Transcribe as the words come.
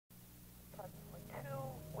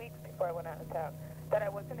I went out of town, that I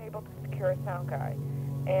wasn't able to secure a sound guy.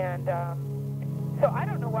 And so I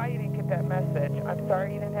don't know why you didn't get that message. I'm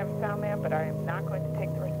sorry you didn't have a sound man, but I am not going to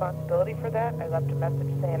take the responsibility for that. I left a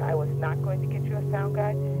message saying I was not going to get you a sound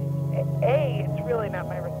guy. A, it's really not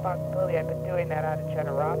my responsibility. I've been doing that out of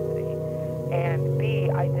generosity. And B,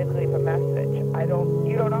 I did leave a message.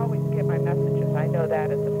 You don't always get my messages. I know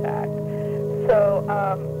that as a fact. So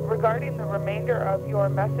regarding the remainder of your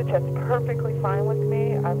message, that's perfectly fine with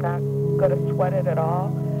me. I'm not going to sweat it at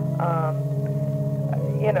all.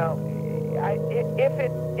 You know,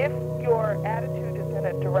 if your attitude is in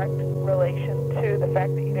a direct relation to the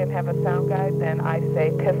fact that you didn't have a sound guy, then I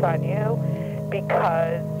say piss on you,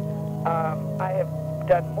 because I have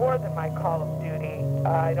done more than my call of duty.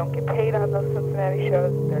 I don't get paid on those Cincinnati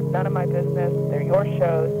shows. They're none of my business. They're your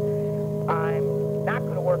shows. I'm not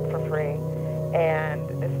going to work for free.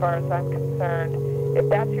 And as far as I'm concerned, if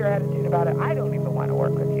that's your attitude about it, I don't even want to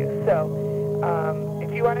work with you. So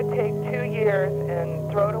if you want to take 2 years and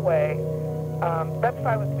throw it away, that's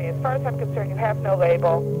fine with me. As far as I'm concerned, you have no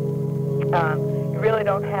label. You really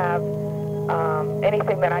don't have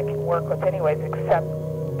anything that I can work with anyways, except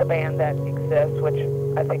the band that exists, which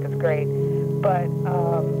I think is great. But,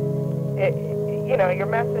 you know, your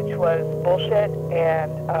message was bullshit,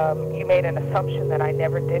 and you made an assumption that I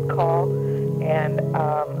never did call. And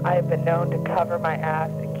I have been known to cover my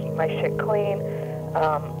ass and keep my shit clean.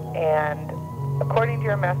 And according to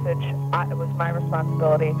your message, it was my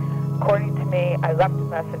responsibility. According to me, I left a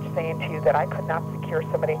message saying to you that I could not secure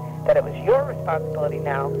somebody, that it was your responsibility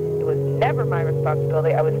now. It was never my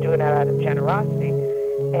responsibility. I was doing it out of generosity.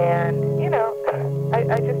 And, you know,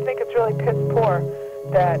 I just think it's really piss poor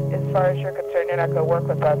that as far as you're concerned, you're not going to work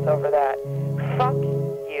with us over that. Fuck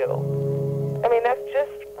you. I mean, that's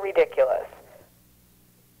just ridiculous.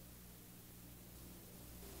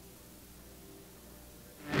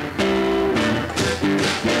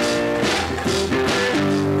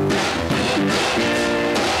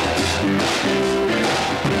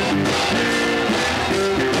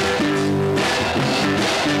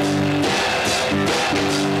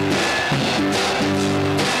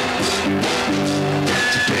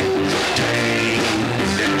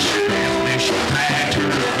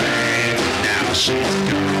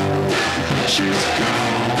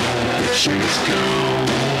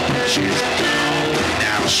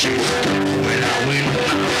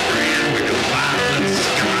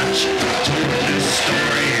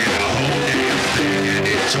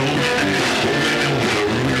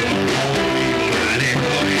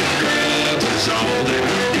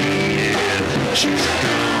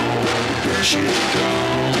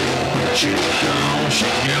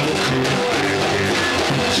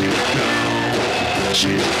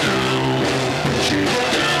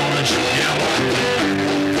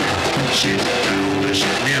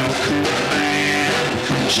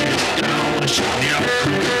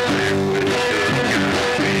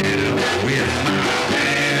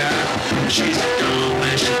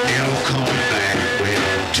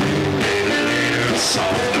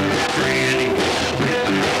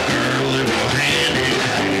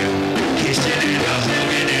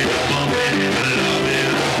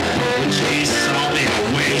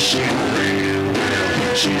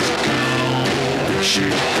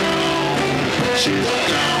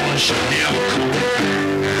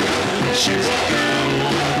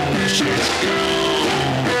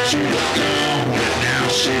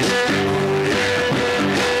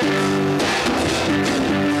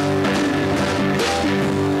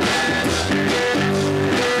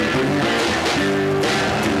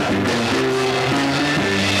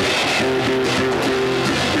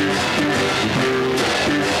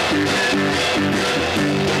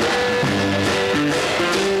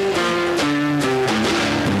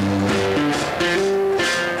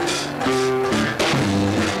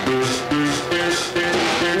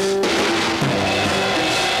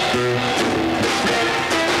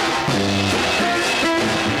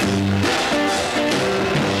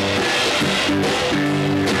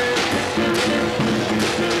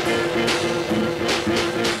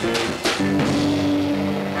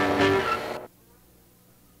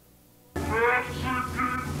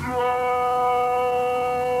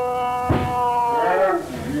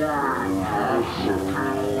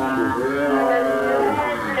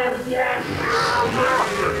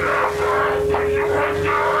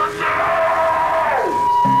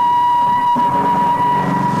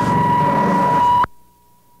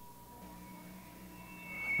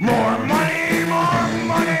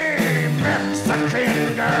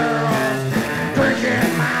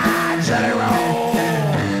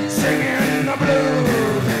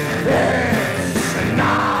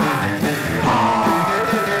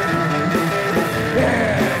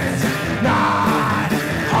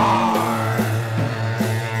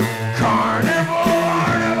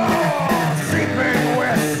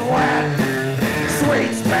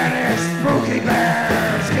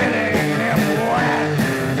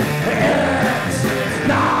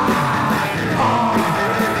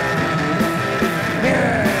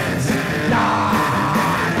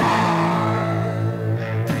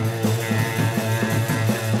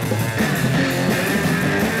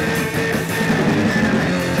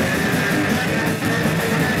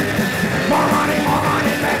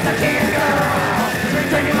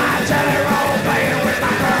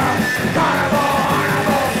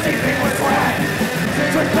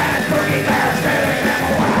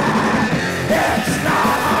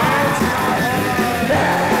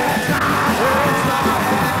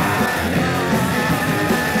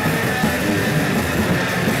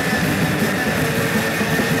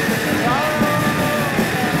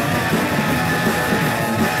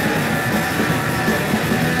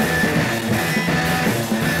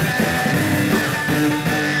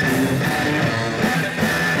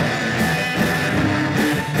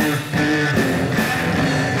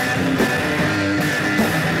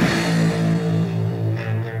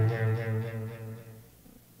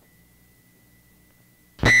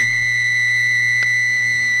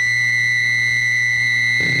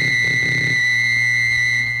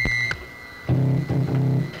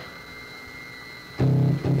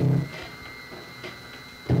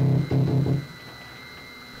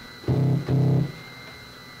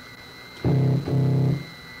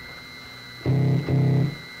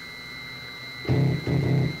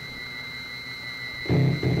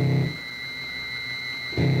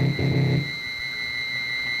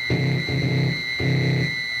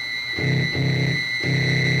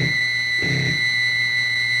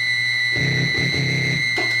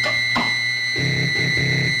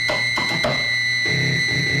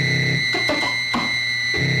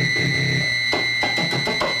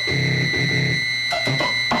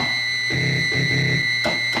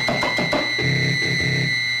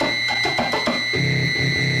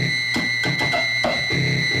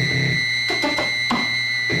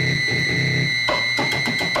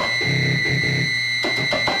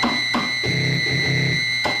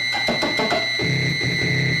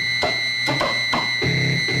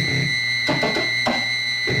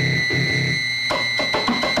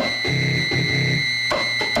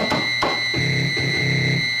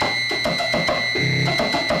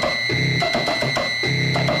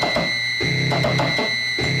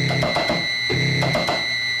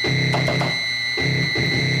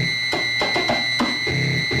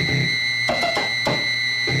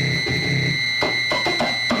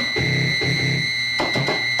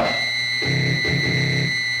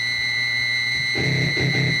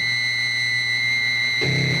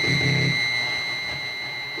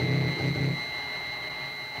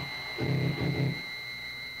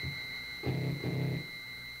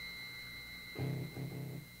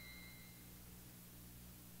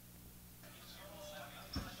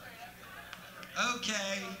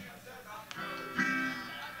 Okay.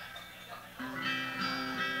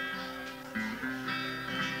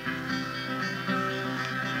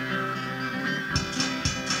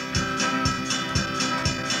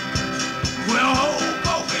 Well,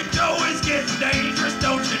 Hoboken Joe is getting dangerous,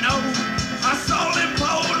 don't you know? I saw him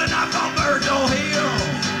pulling up on Virgil Hill.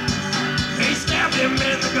 He stabbed him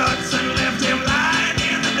in the guts and left him lying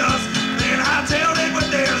in the dust. Then I tell it, but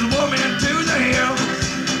there's a woman to the hill.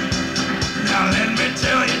 Now let me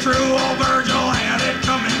tell you true, old Virgil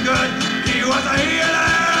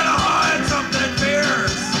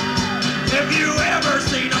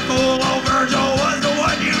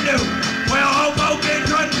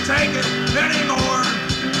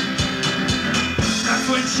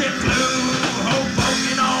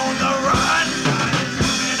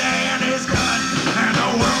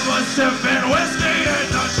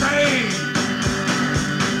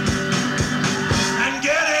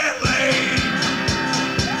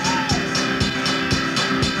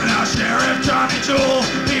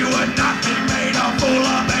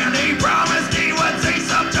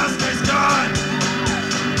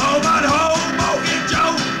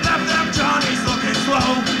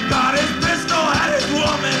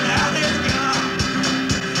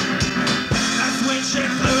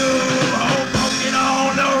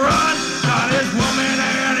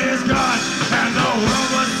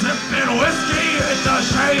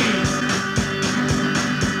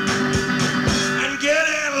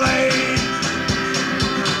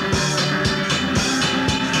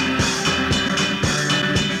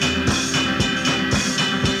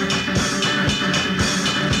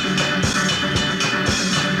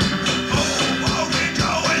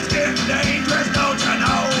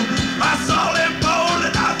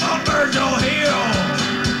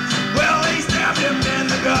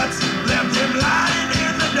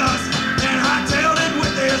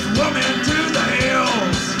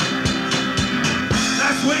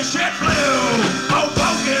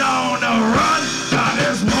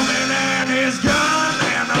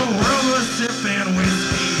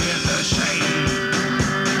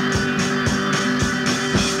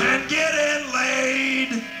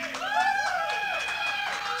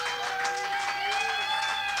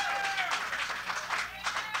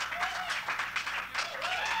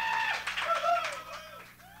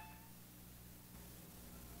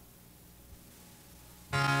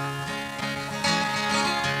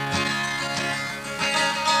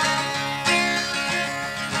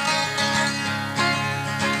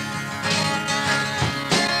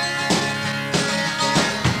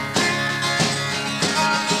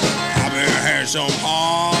some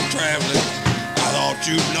hard traveling. I thought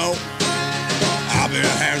you'd know. I've been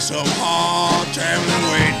having some hard traveling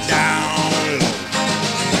way down low.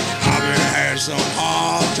 I've been having some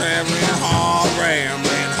hard traveling, hard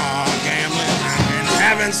rambling, hard gambling. I've been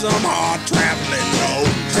having some hard traveling low.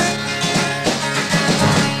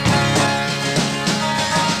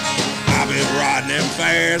 I've been riding them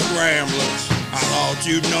fast ramblers. I thought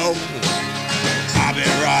you'd know. I've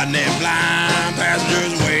been riding them blind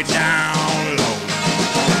passengers way down low.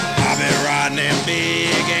 I've been riding them big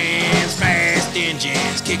hands, fast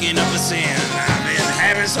engines, kicking up a sin. I've been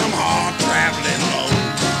having some hard traveling low.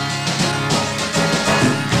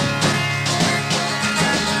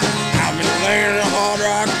 I've been laying in a hard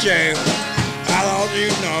rock jail. I thought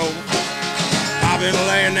you'd know. I've been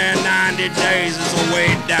laying there 90 days. It's a way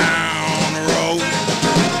down the road.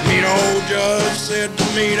 Mean old judge said to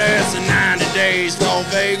me that's 90 days for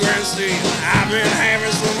vagrancy. I've been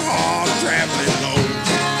having some hard traveling low.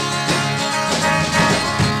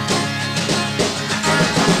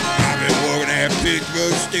 I've been working at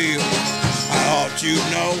Pittsburgh Steel. I thought you'd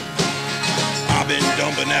know. I've been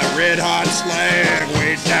dumping that red hot slag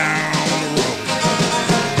way down the road.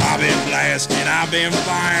 I've been blasting, I've been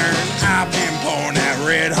firing, I've been pouring that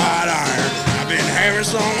red hot iron. I've been having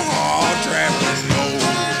some hard traveling low.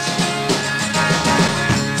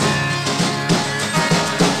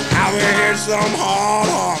 I've been hitting some hard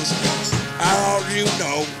harvest. I thought you'd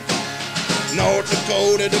know. North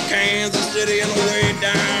Dakota to Kansas City and way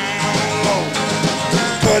down low.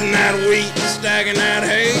 Cutting that wheat and stacking that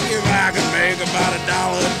hay. If I could make about $1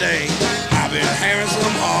 a day. I've been having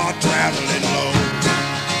some hard traveling low.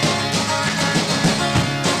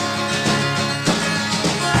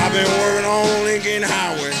 I've been working on Lincoln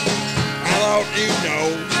Highway. I thought you'd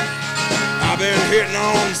know. I've been hitting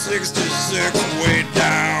on 66 way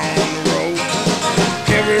down the road.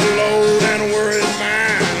 Every load and a word is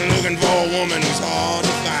mine. Looking for a woman who's hard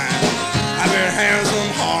to find. I've been having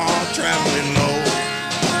some hard traveling low.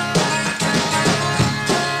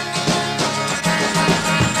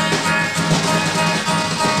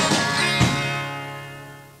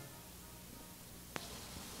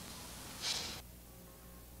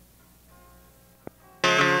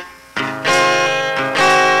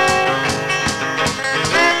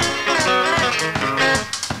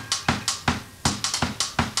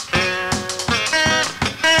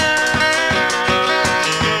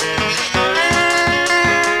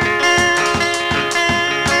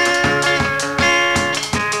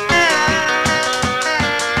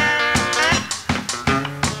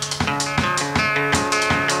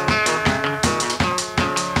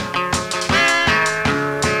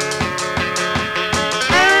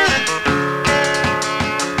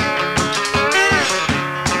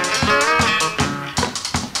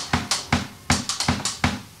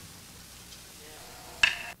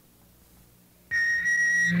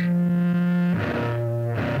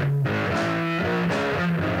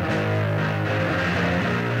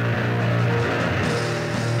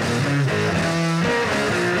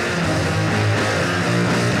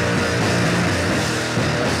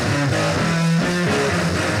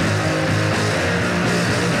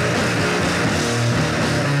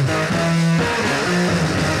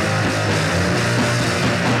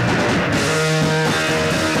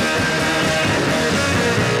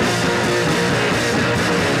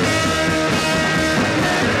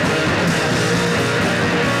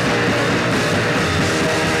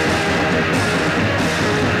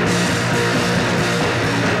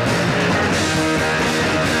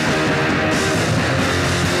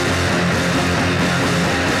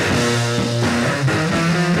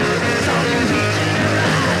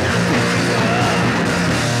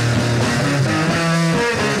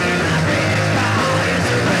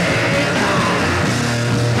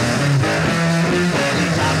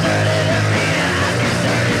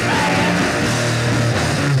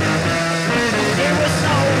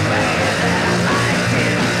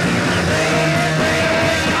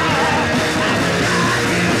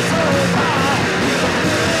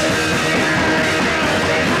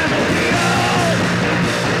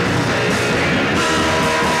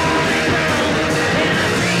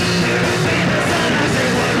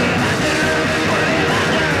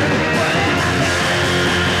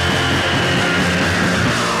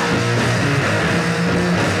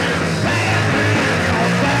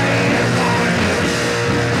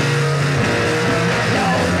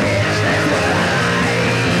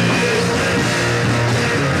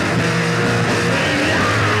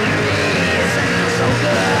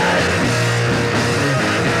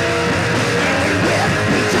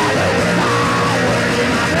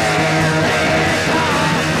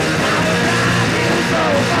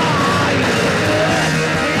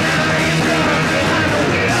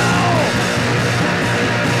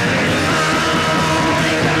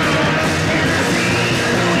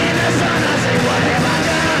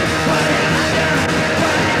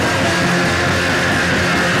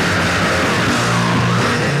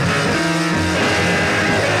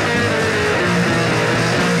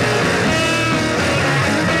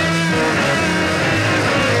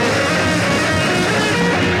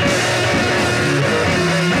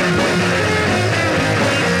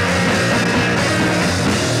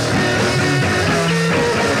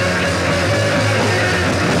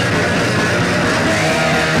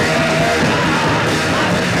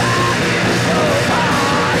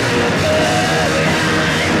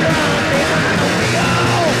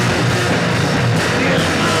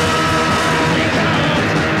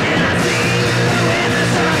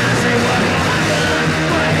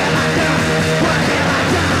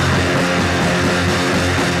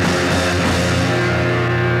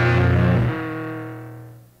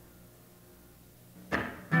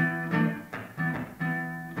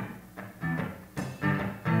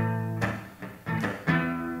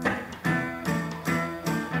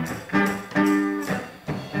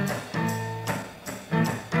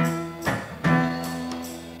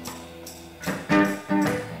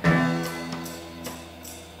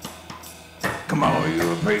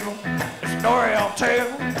 I'll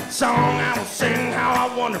tell song I will sing how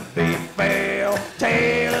I want to be fell.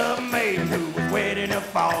 Tale of a maiden who was waiting to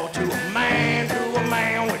fall to a man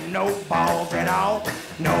with no balls at all.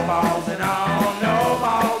 No balls at all, no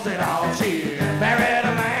balls at all. She married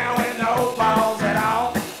a man with no balls at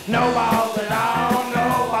all. No balls at all,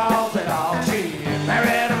 no balls at all. She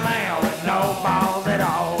married a man with no balls at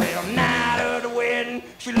all. Well, night of the wedding,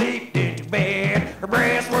 she leaped into bed. Her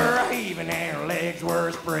breasts were heaving and her legs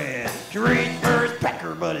were spread. She reached for his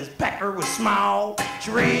pecker, but his pecker was small.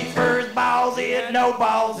 She reached for his balls, he had no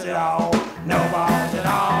balls at all. No balls at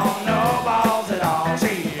all, no balls at all.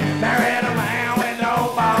 She married a man with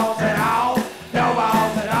no balls at all. No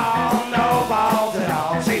balls at all, no balls at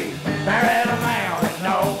all. She married a man with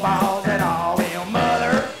no balls at all. Well,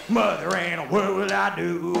 mother, and what will I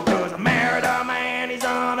do? 'Cause I married a man he's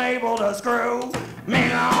unable to screw.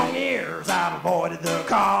 Many long years I've avoided the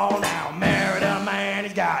call. Now I married a man,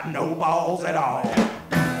 he's got no balls at all.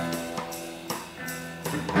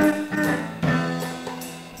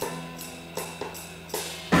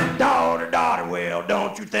 Daughter, well,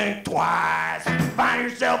 don't you think twice. Find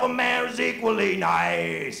yourself a man who's equally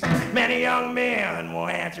nice. Many young men will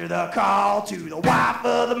answer the call to the wife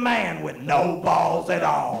of the man with no balls at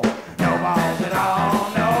all. No balls at all,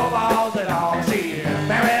 no balls at all. She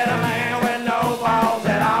married a man with no balls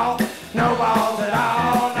at all. No balls at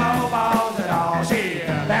all, no balls at all. She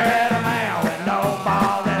married a man with no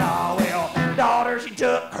balls at all. Well, daughter, she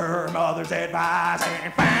took her mother's advice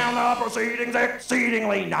and found the proceedings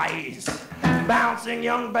exceedingly nice. Bouncing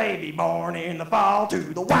young baby born in the fall to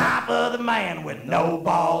the wife of the man with no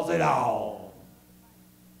balls at all.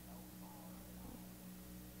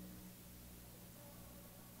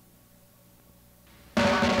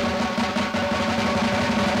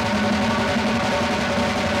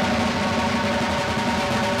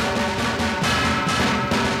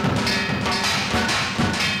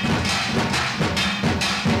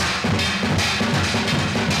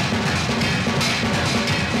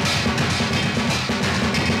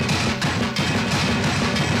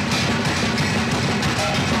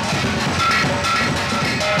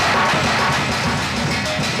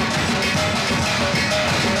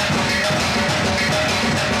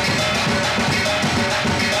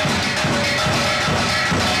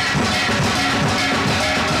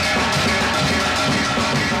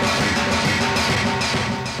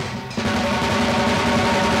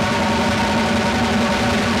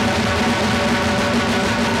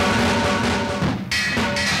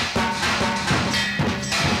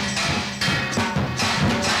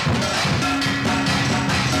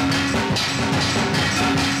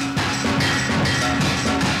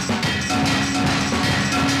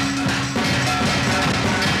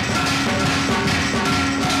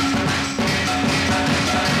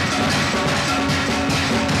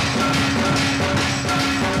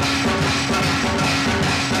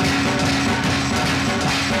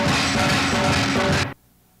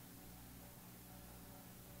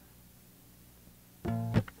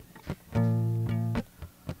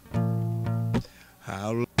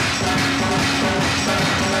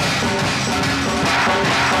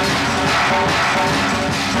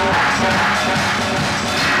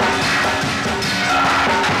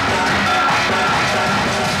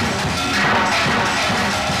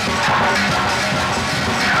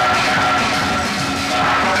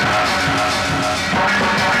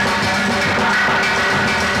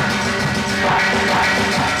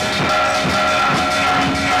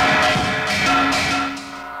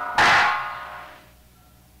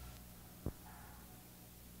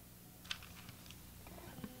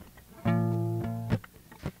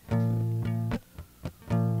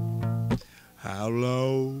 How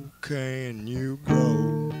low can you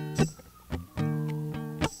go?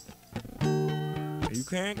 You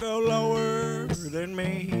can't go lower than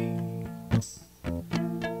me.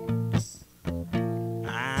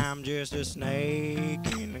 I'm just a snake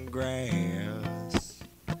in the grass.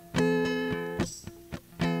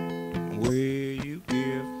 Will you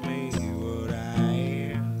give me what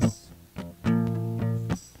I ask?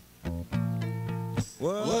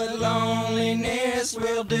 What loneliness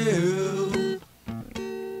will do,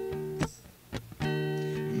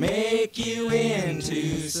 make you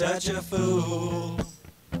into such a fool.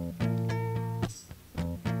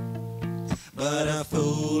 But a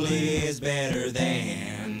fool is better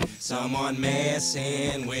than someone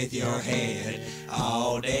messing with your head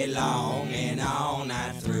all day long and all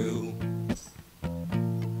night through.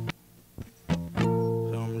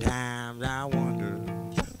 Sometimes I wonder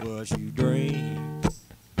what you dream.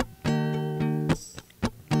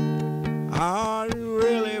 Are you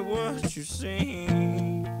really what you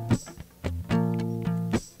seem?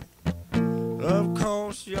 Of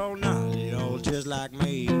 'cause you're not, you're just like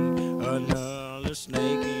me. Another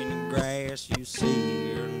snake in the grass you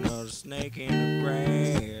see, another snake in the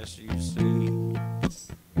grass you see.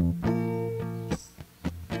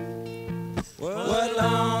 What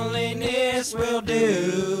loneliness will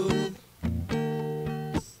do,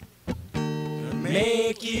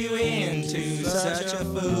 make you into such a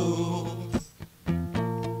fool.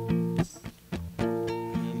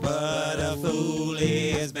 But a fool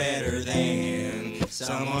is better than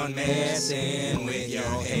someone messing with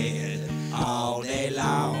your head all day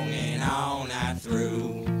long and all night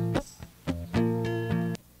through.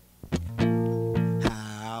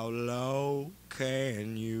 How low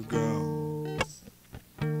can you go?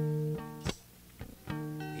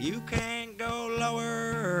 You can't go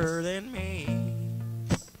lower than me.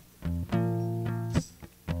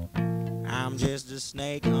 I'm just a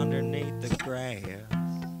snake underneath the grass.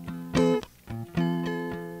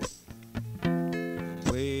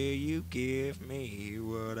 Will you give me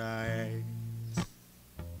what I ask?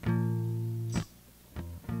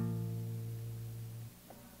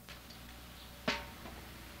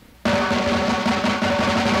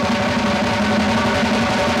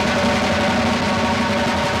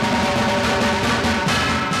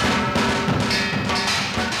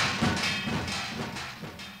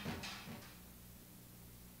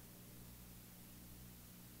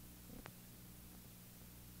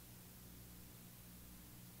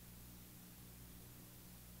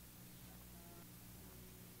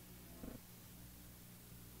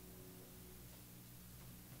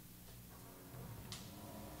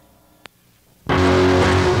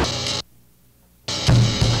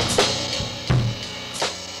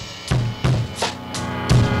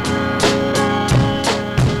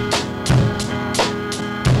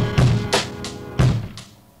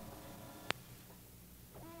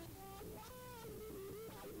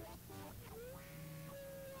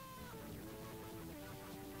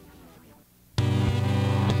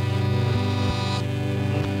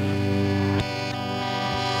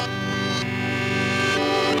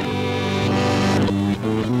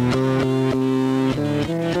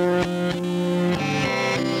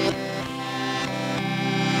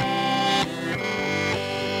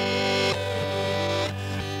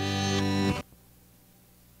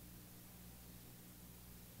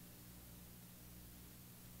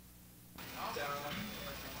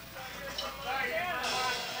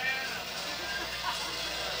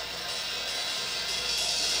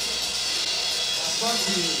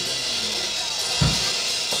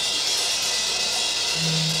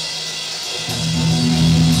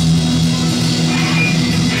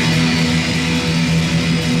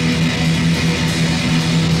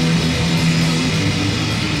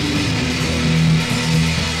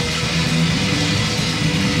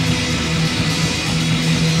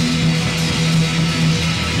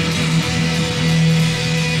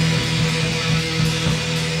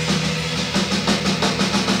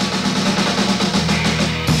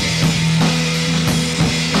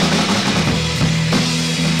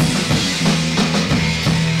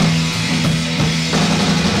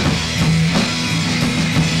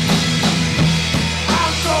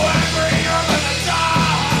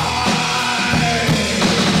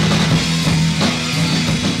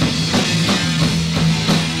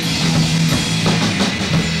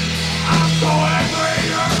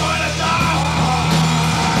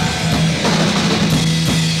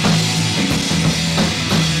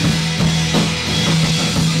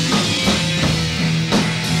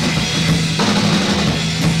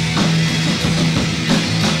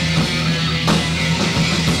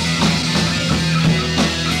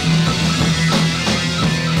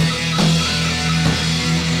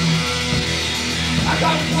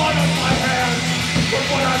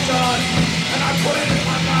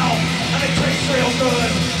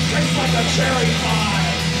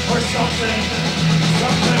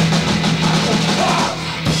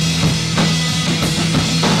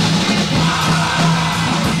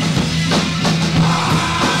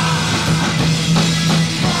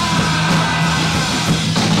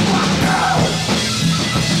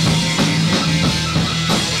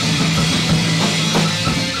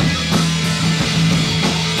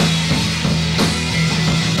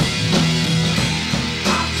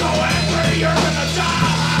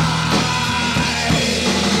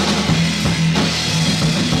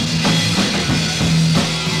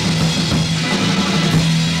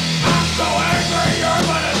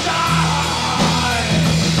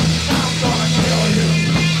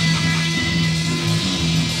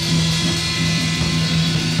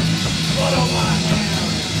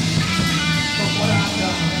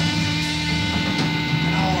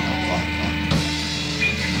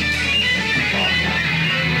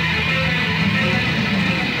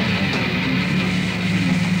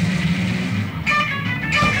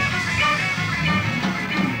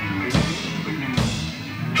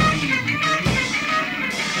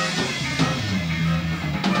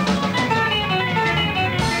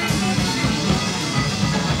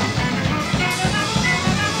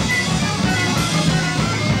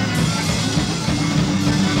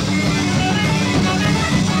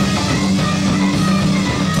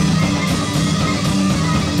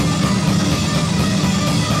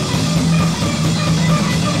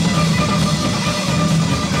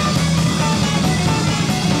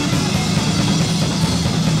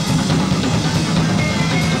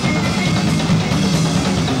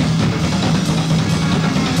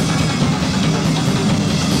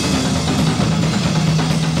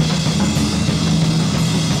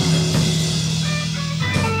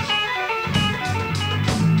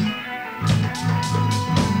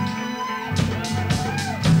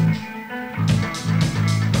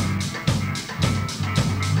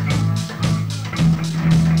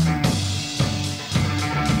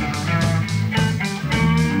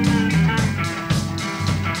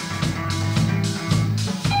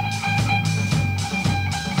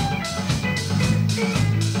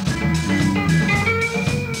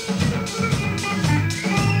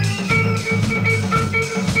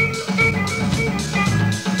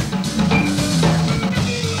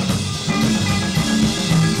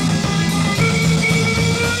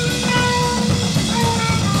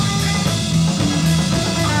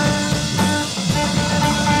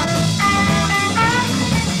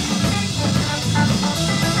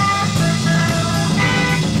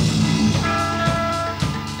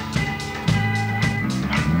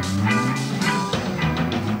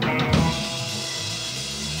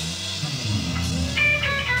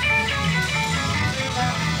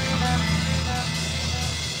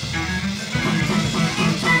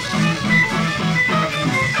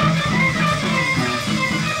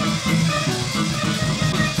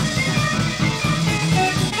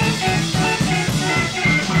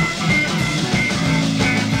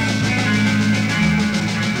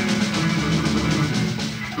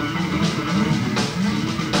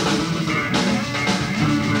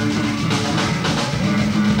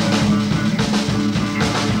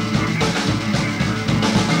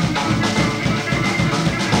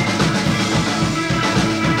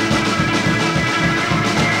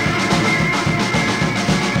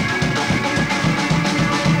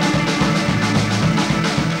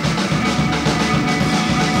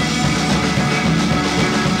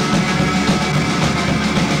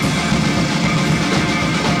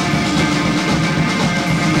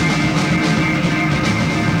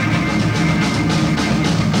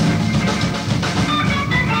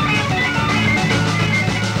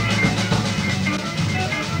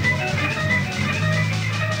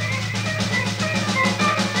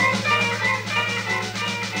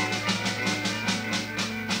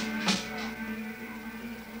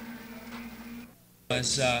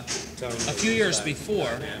 was a few years before.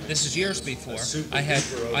 This is years before. I had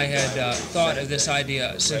thought of this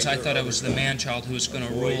idea since I thought I was the man-child who was going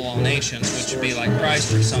to rule all nations, which would be like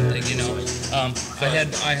Christ or something, you know. I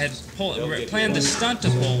had planned the stunt to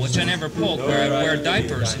pull, which I never pulled, where I'd wear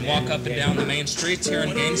diapers and walk up and down the main streets here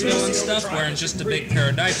in Gainesville and stuff, wearing just a big pair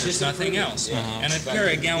of diapers, nothing else. And I'd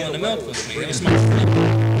carry a gallon of milk with me. It was my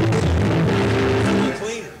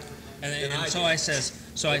and so I says,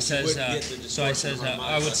 I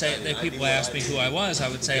would say, that people ask me who I was, I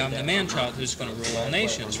would say I'm the man-child who's going to rule all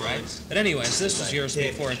nations, right? But anyways, this was years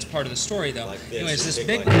before. It's part of the story, though. Anyways, this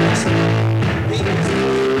big...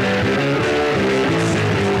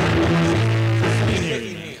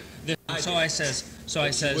 So I says,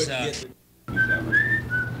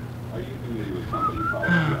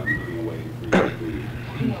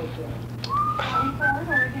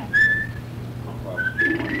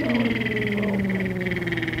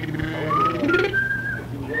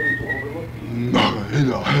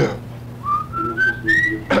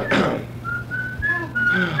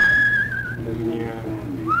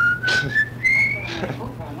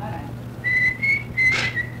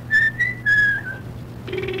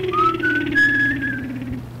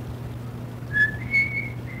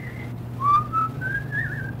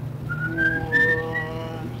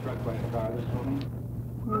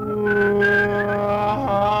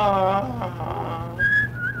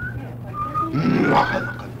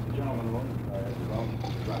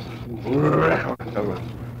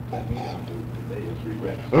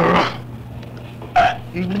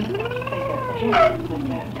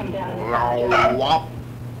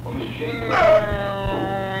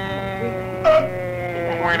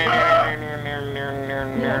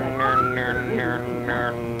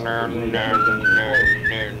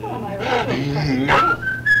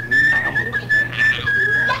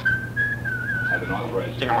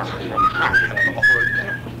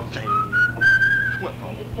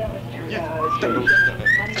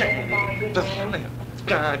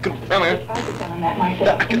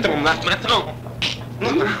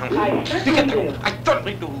 I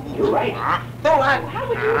totally do. You're right.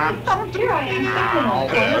 How would you? Here I am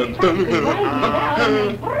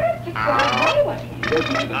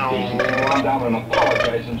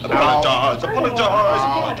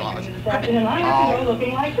standing and I have to go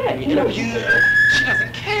looking like this. She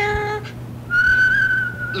doesn't care.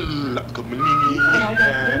 Look at me.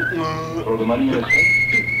 Throw the money in his face?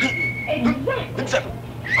 Exactly.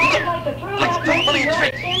 Let's throw money in his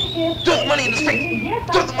face. Throw the money in his face.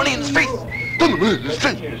 Throw the money in his face. Throw the money in his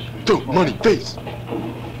face. Throw money in his face.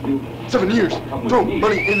 7 years. Throw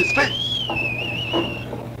money in his face.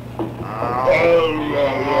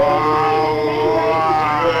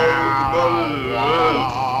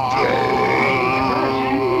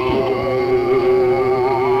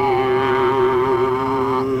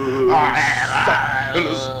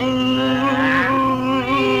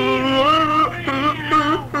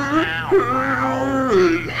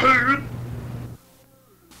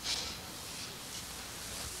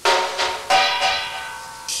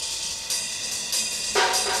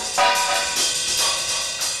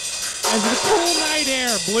 As the cool night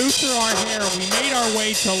air blew through our hair, we made our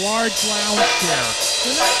way to a large lounge chair.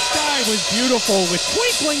 The night sky was beautiful with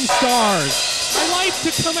twinkling stars. I like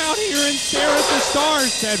to come out here and stare at the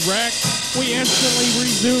stars, said Rex. We instantly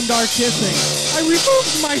resumed our kissing. I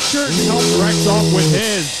removed my shirt and helped Rex off with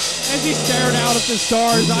his. As he stared out at the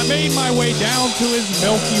stars, I made my way down to his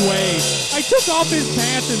Milky Way. I took off his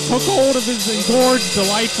pants and took hold of his engorged,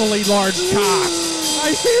 delightfully large cock.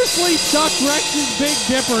 I fiercely sucked Rex's Big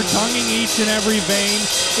Dipper, tonguing each and every vein.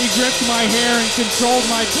 He gripped my hair and controlled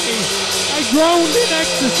my pace. I groaned in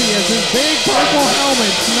ecstasy as his big purple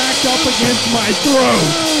helmet smacked up against my throat.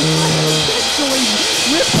 I eventually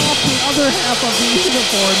ripped off the other half of the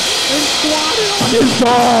uniform and squatted on his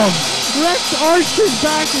dog. Rex arched his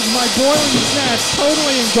back as my boiling snatch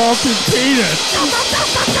totally engulfed his penis. A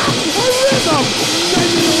rhythm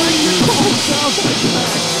sent an electric pulse down my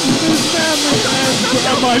back. His family hands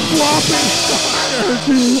grabbed my flopping tires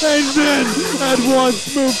and then at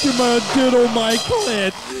once moved to diddle my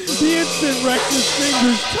clit. The instant Rex's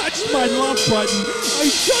fingers touched my love button, I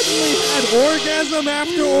suddenly had orgasm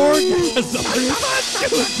after orgasm.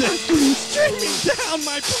 Streaming down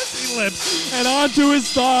my pussy lips and onto his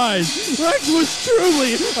thighs. Rex was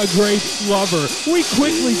truly a great lover. We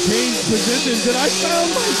quickly changed positions and I found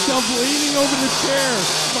myself leaning over the chair,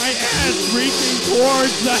 my ass reaching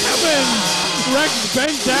towards the heavens. Rex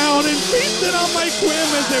bent down and feasted on my quim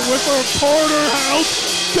as if with a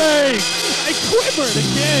porterhouse sake! I quivered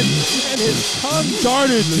again, and his tongue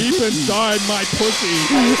darted deep inside my pussy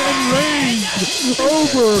and raised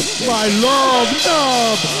over my love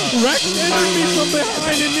knob. Rex entered me from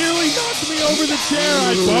behind and nearly knocked me over the chair.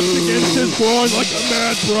 I bucked against his groin like a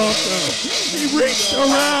mad bronco. He reached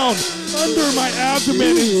around under my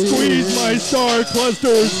abdomen and squeezed my star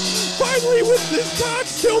clusters. Finally, with this cock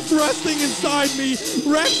still thrusting inside me,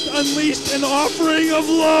 Rex unleashed an offering of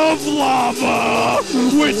love lava,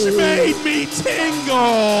 which made me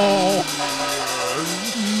tingle.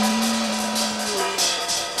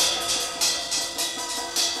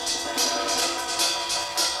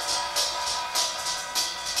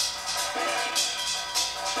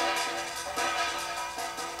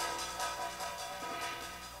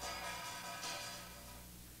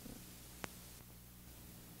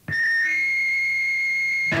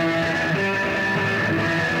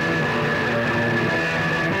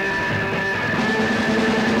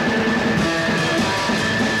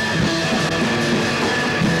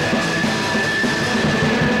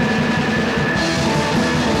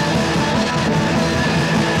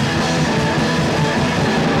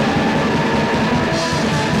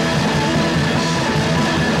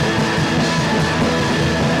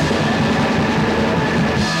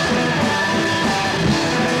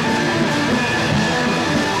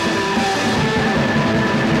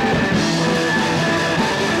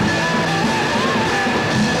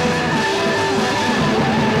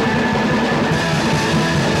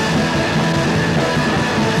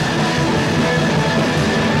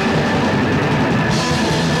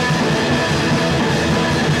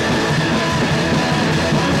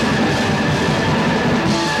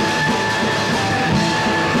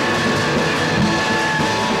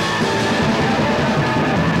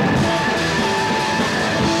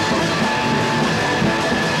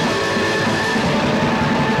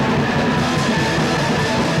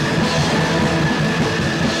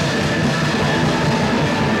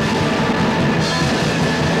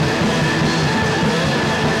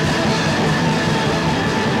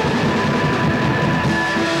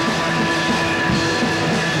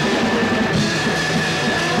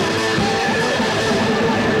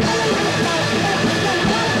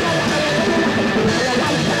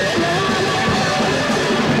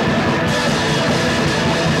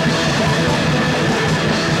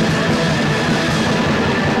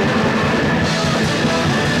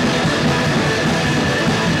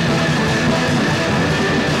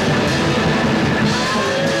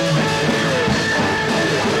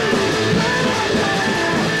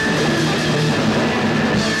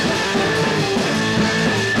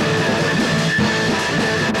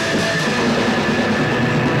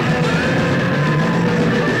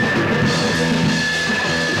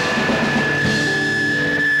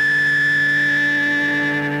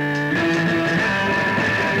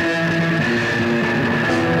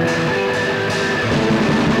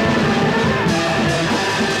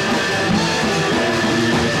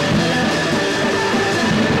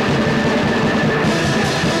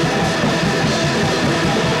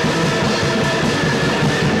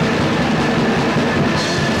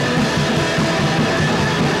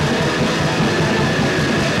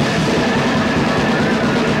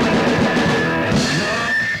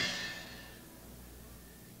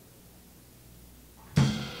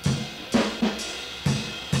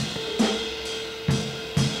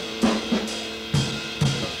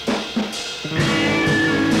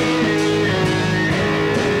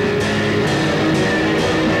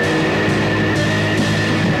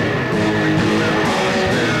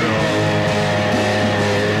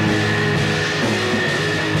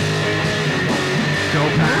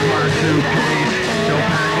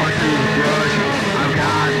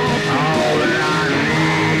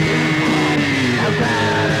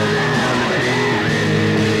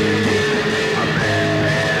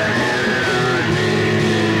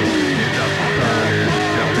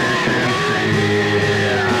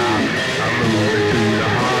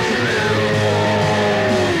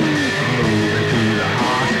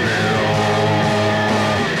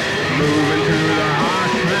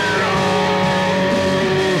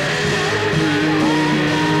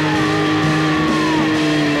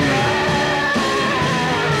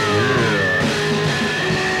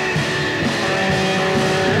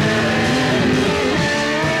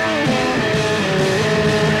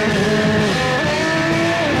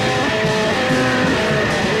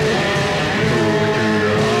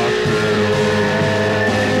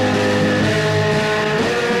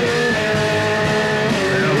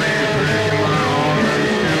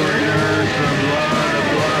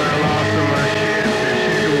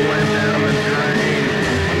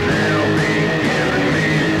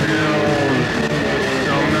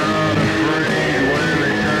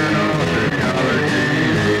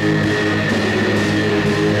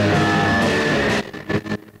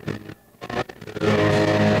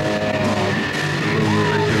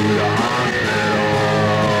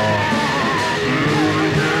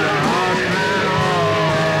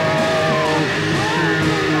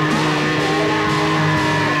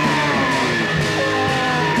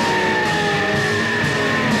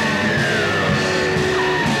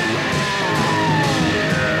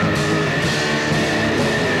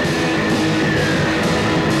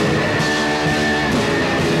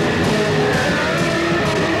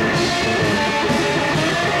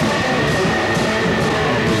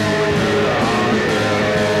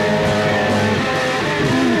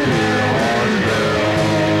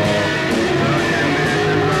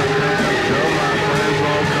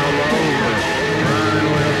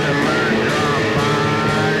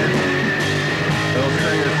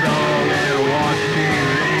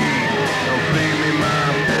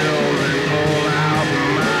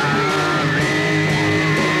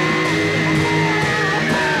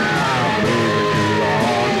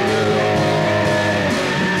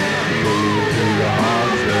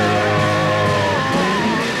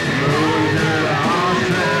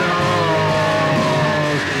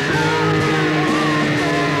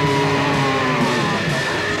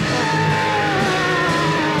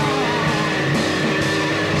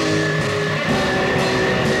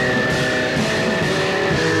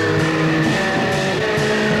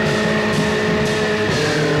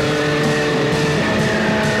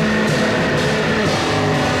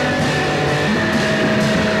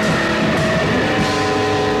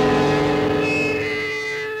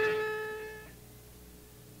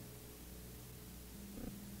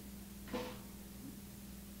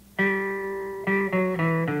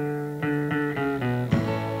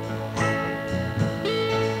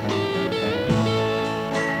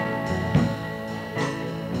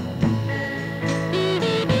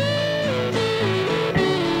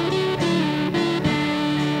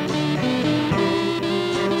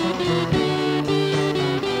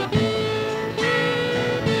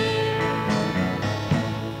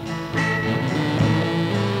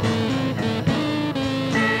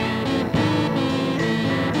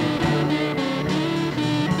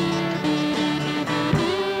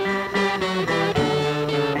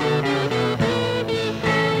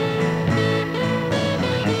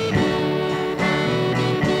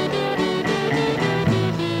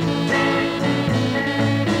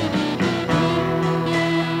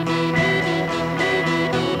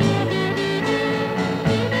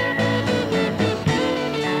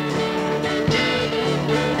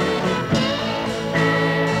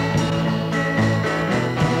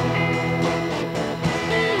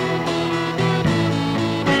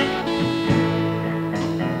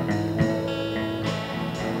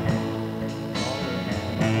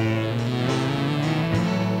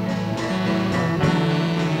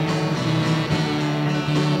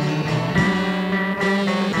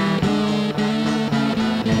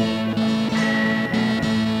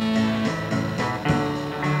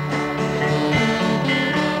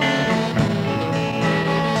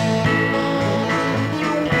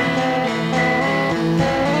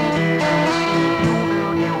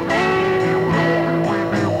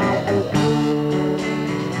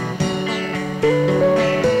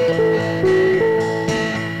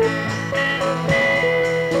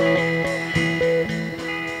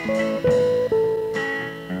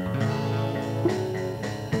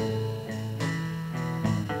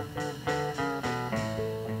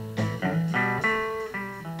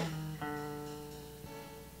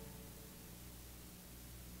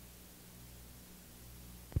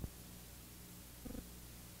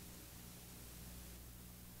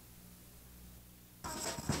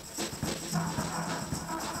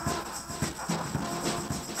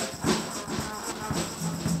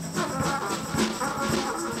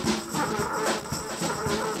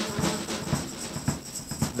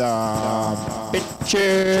 The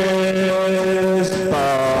bitches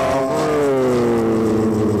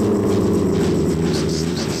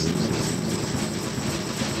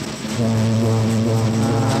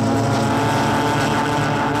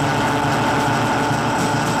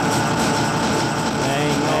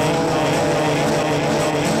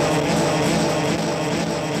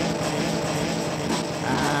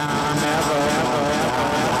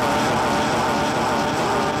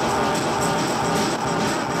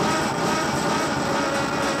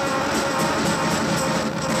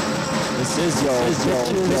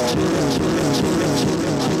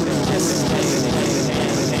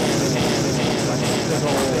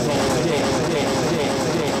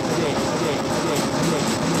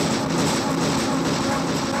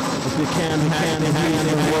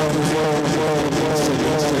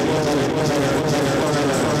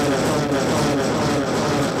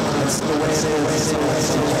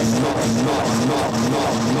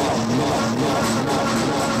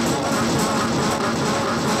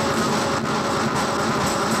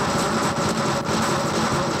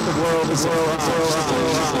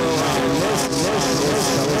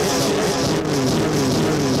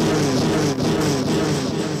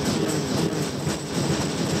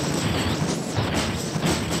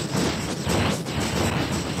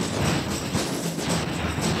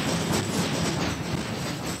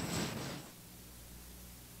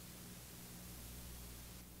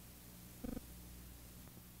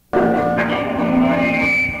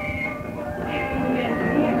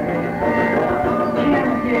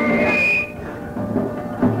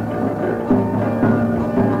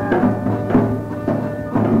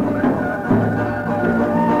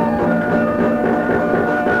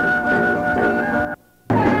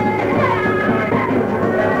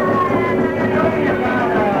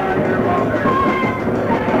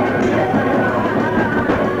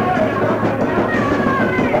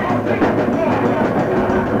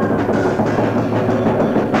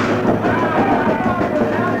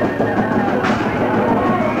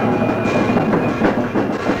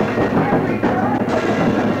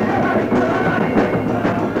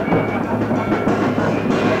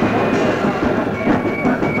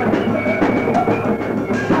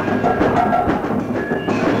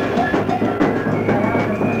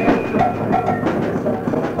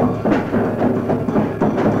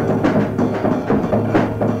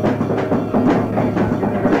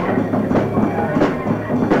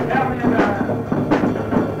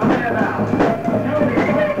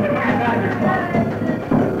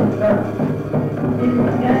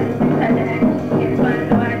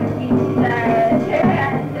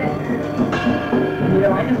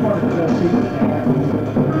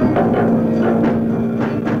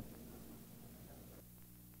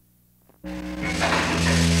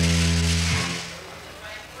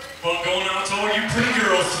Well, going out to all you pretty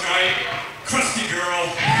girls tonight. Crusty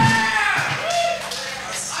girl.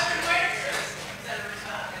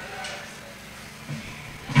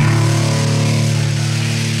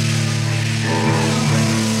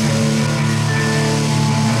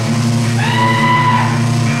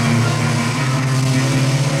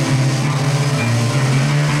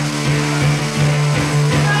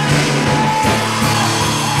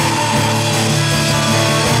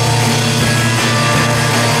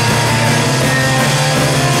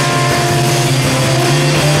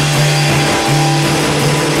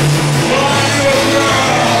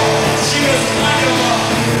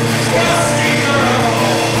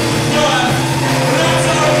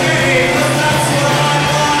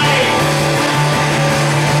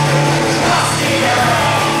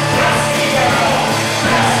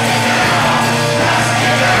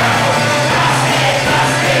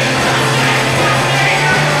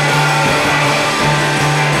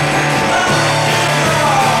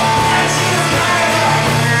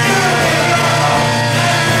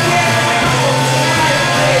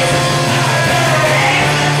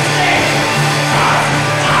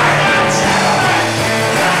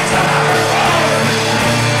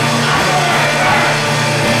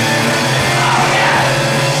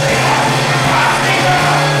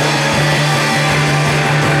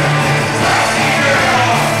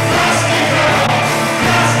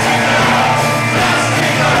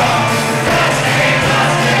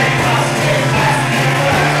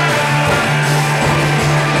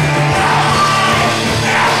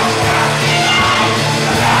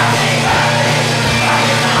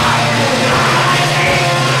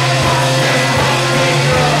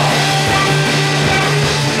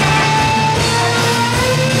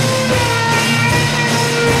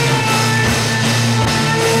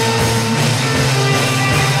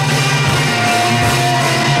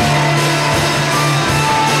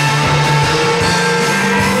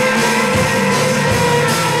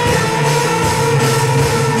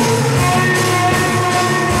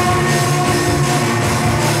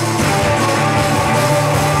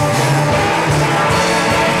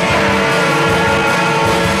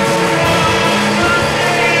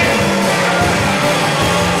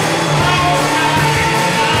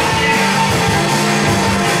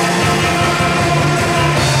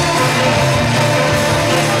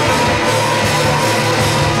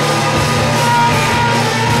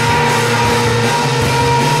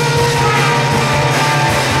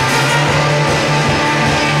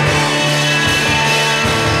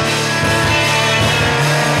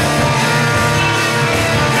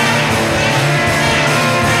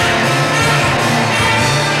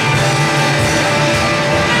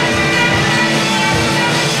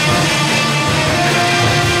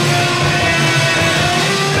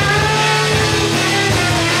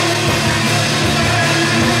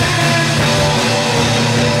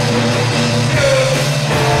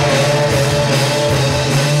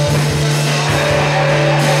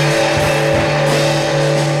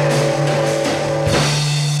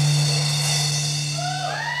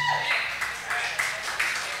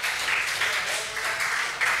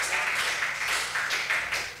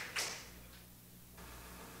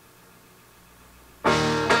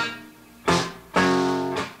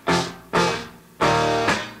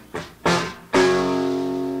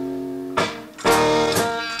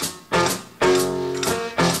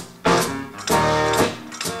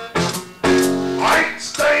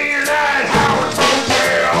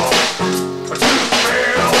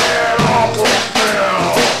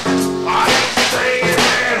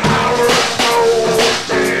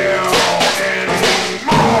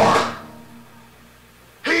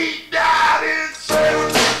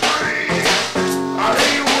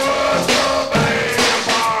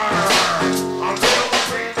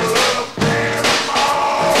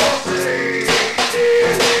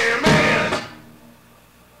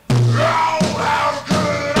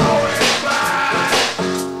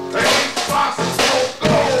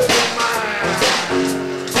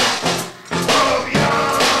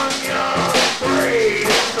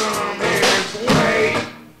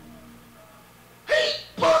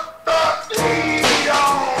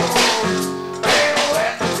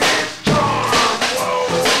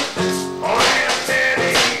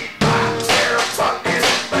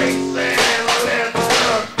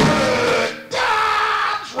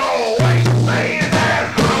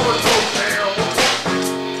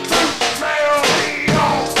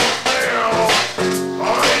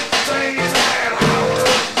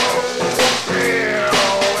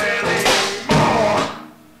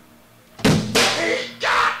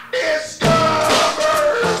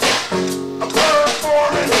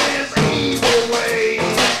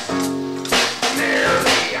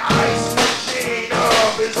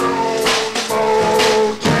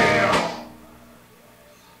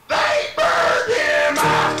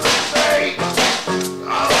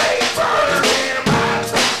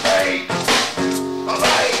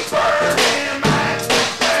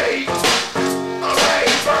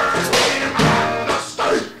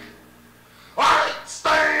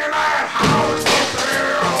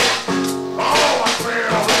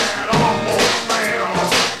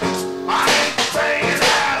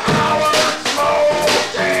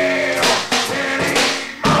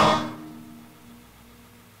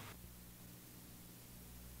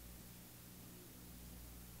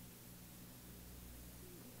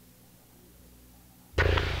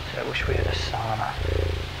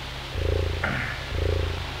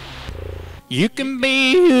 You can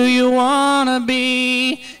be who you wanna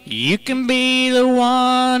be. You can be the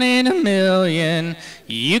one in a million.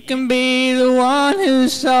 You can be the one who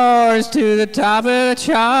soars to the top of the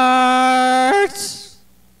charts.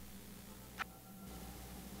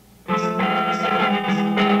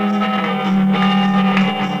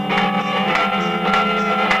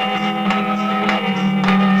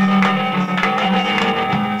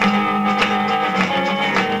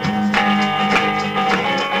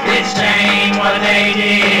 It's shame what they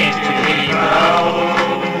did to Hero.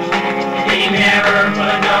 He never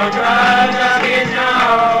put no drugs up his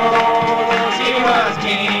nose. He was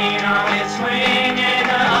keen on his swing and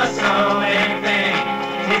the hustle and thing.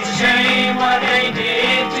 It's a shame what they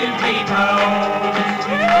did to people.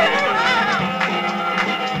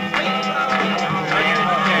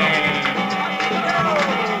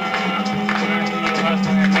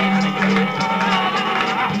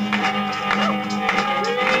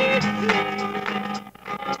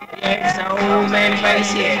 So many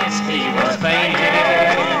faces, he was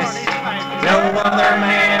famous. No other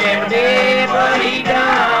man ever did what he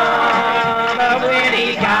done. But when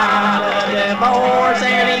he got a divorce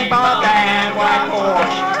and he bought that white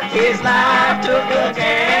horse, his life took a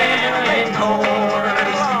gambling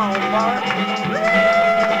course.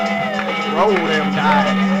 Roll them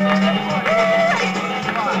dice.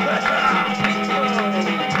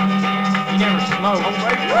 He never smoked.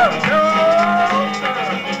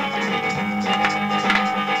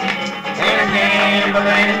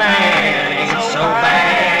 Gambling man ain't so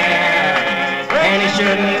bad, and he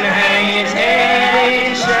shouldn't hang his head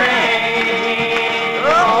in shame.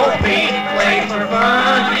 Oh, Pete played for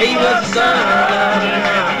fun, he was the son of a gun,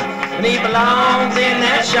 and he belongs in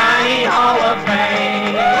that shiny Hall of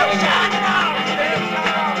Fame.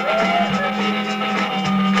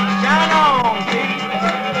 Shine on, Pete.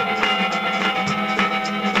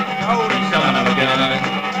 Holy son of a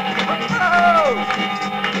gun.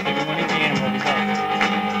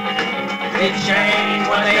 It's shame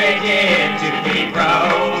what they did to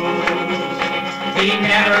Rose. He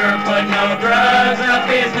never put no drugs up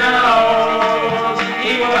his nose.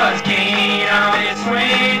 He was keen on his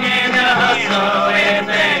swing and the hustle and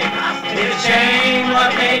thing. It's shame what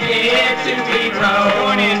they did to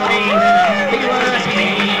Rose. He was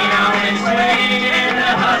keen on his swing and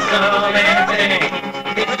the hustle and thing.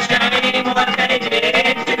 It's shame what they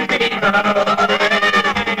did to Rose.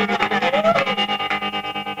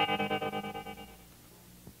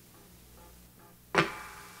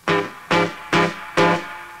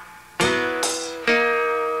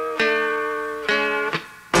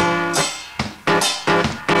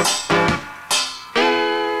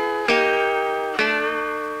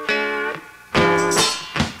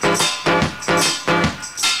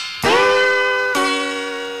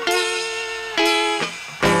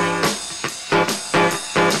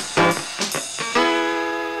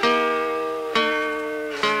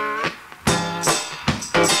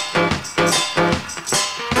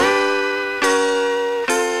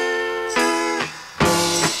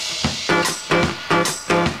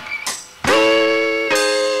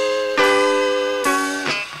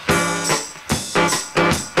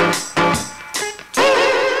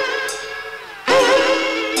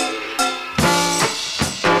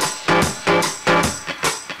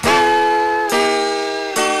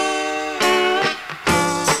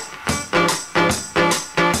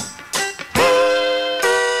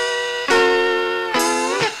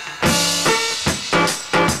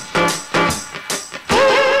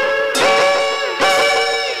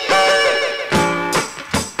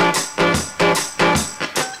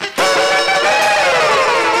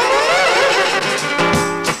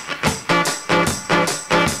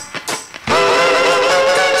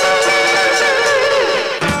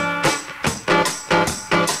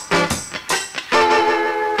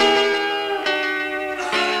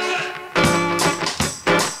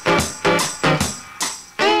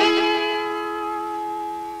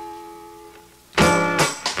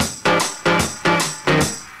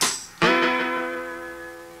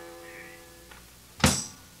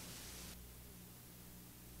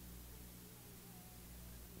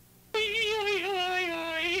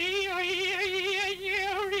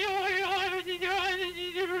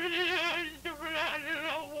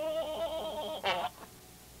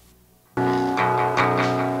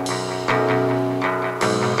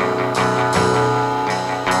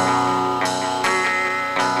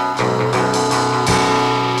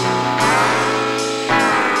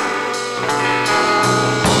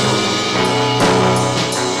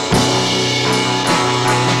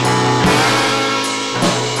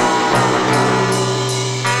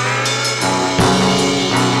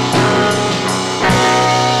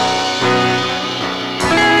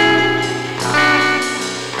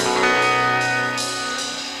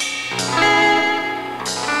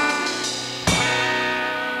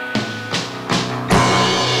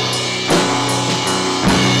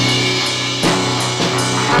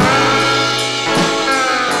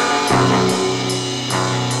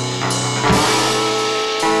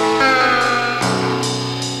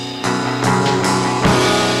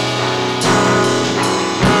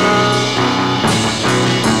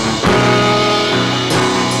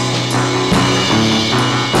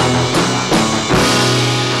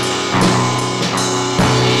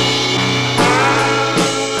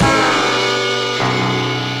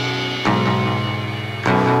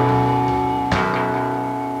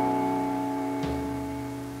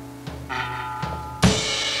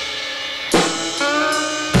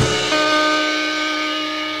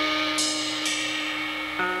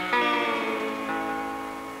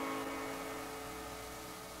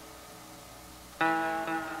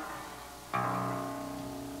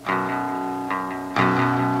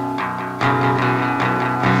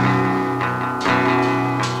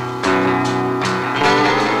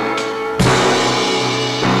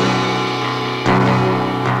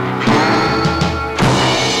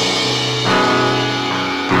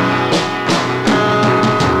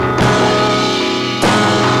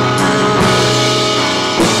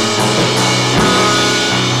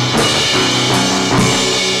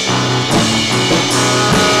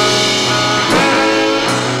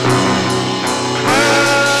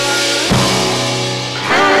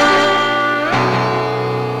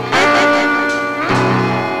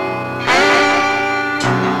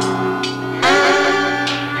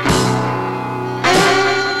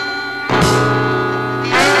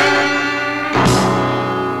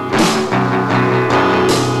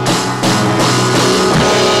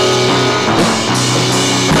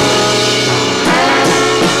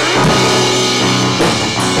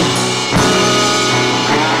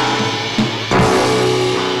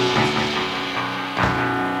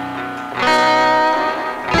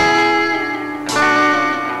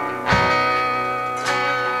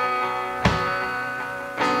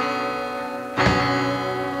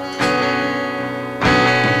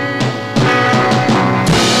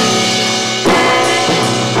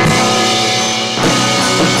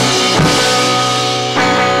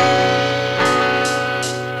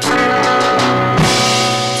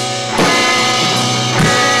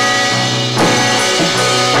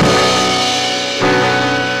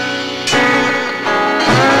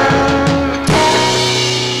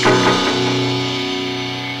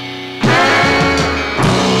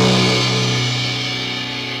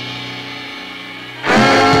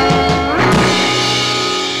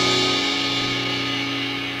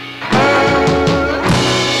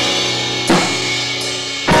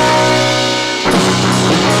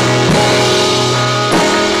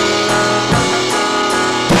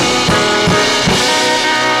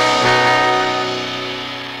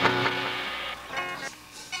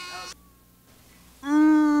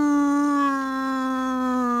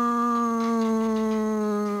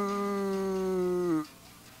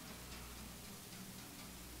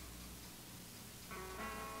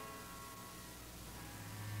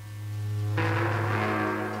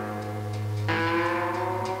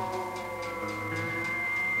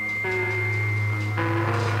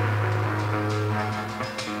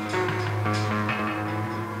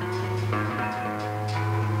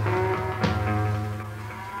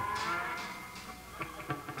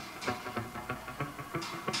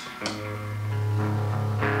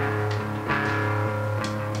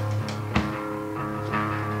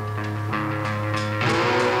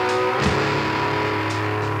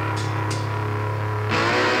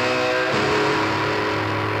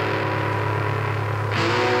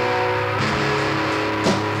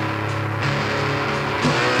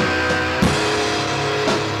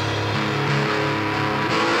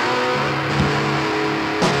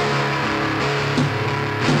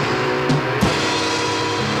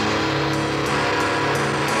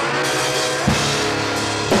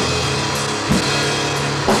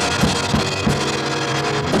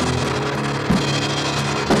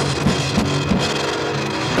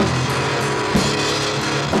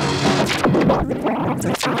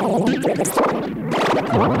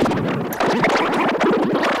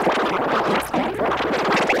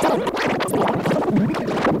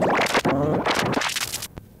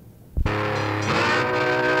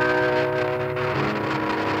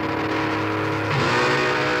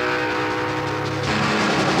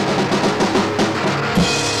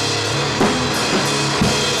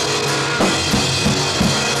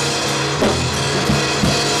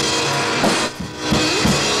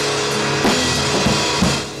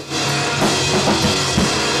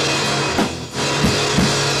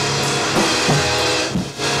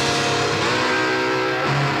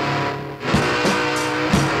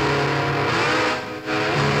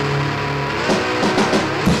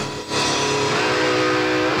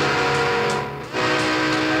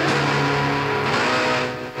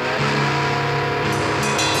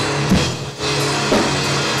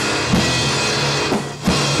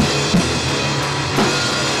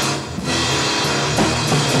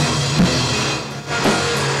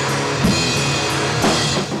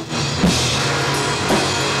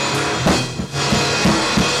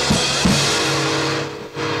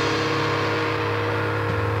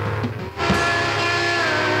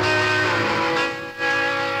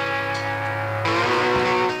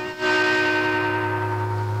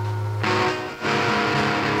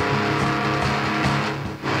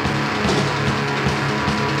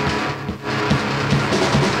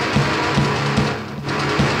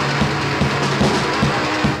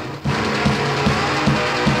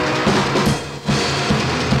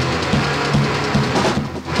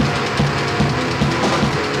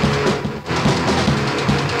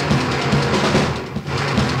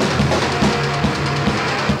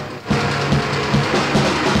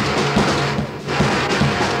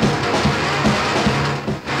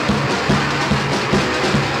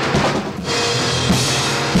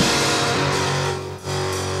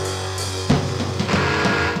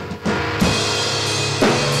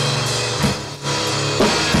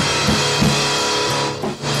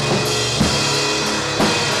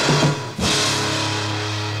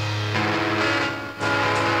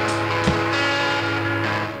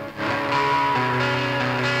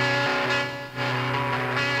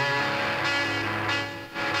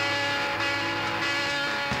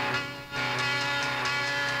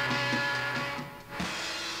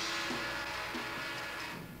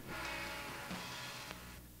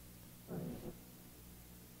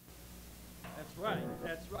 right.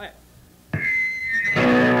 That's right.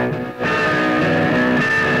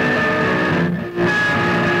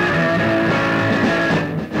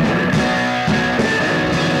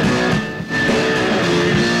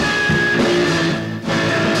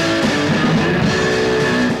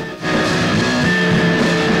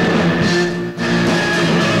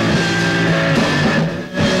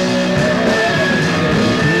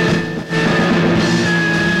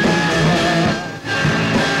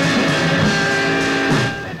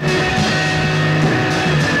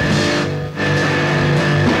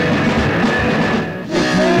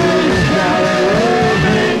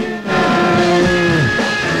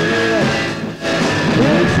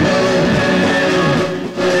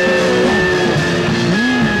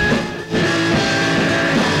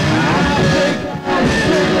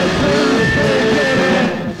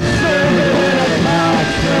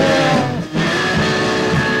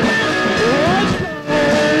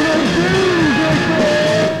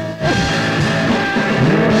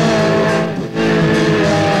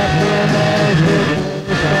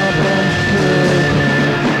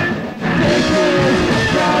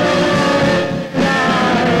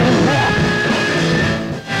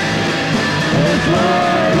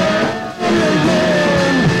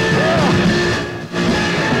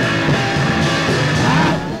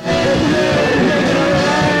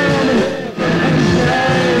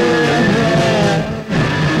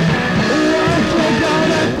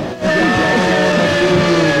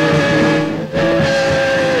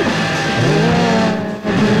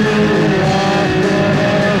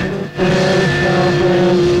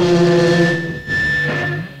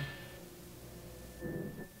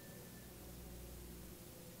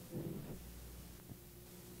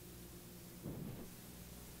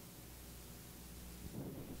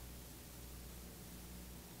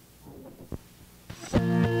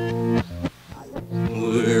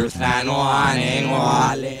 We're flying warning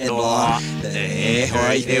wallet the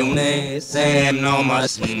hoy filmne sem no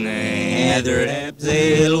mas nether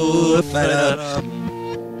abzel for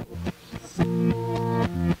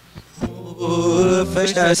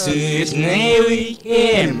första syt nej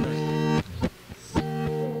weekend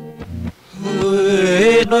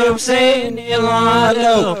it blev sen i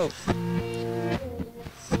lado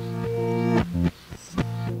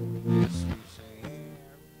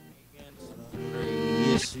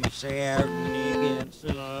Ser ingen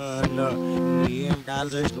slöna Ingen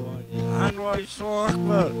dalser slår Han var i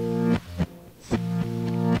sorgvall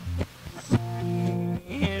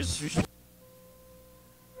Jesus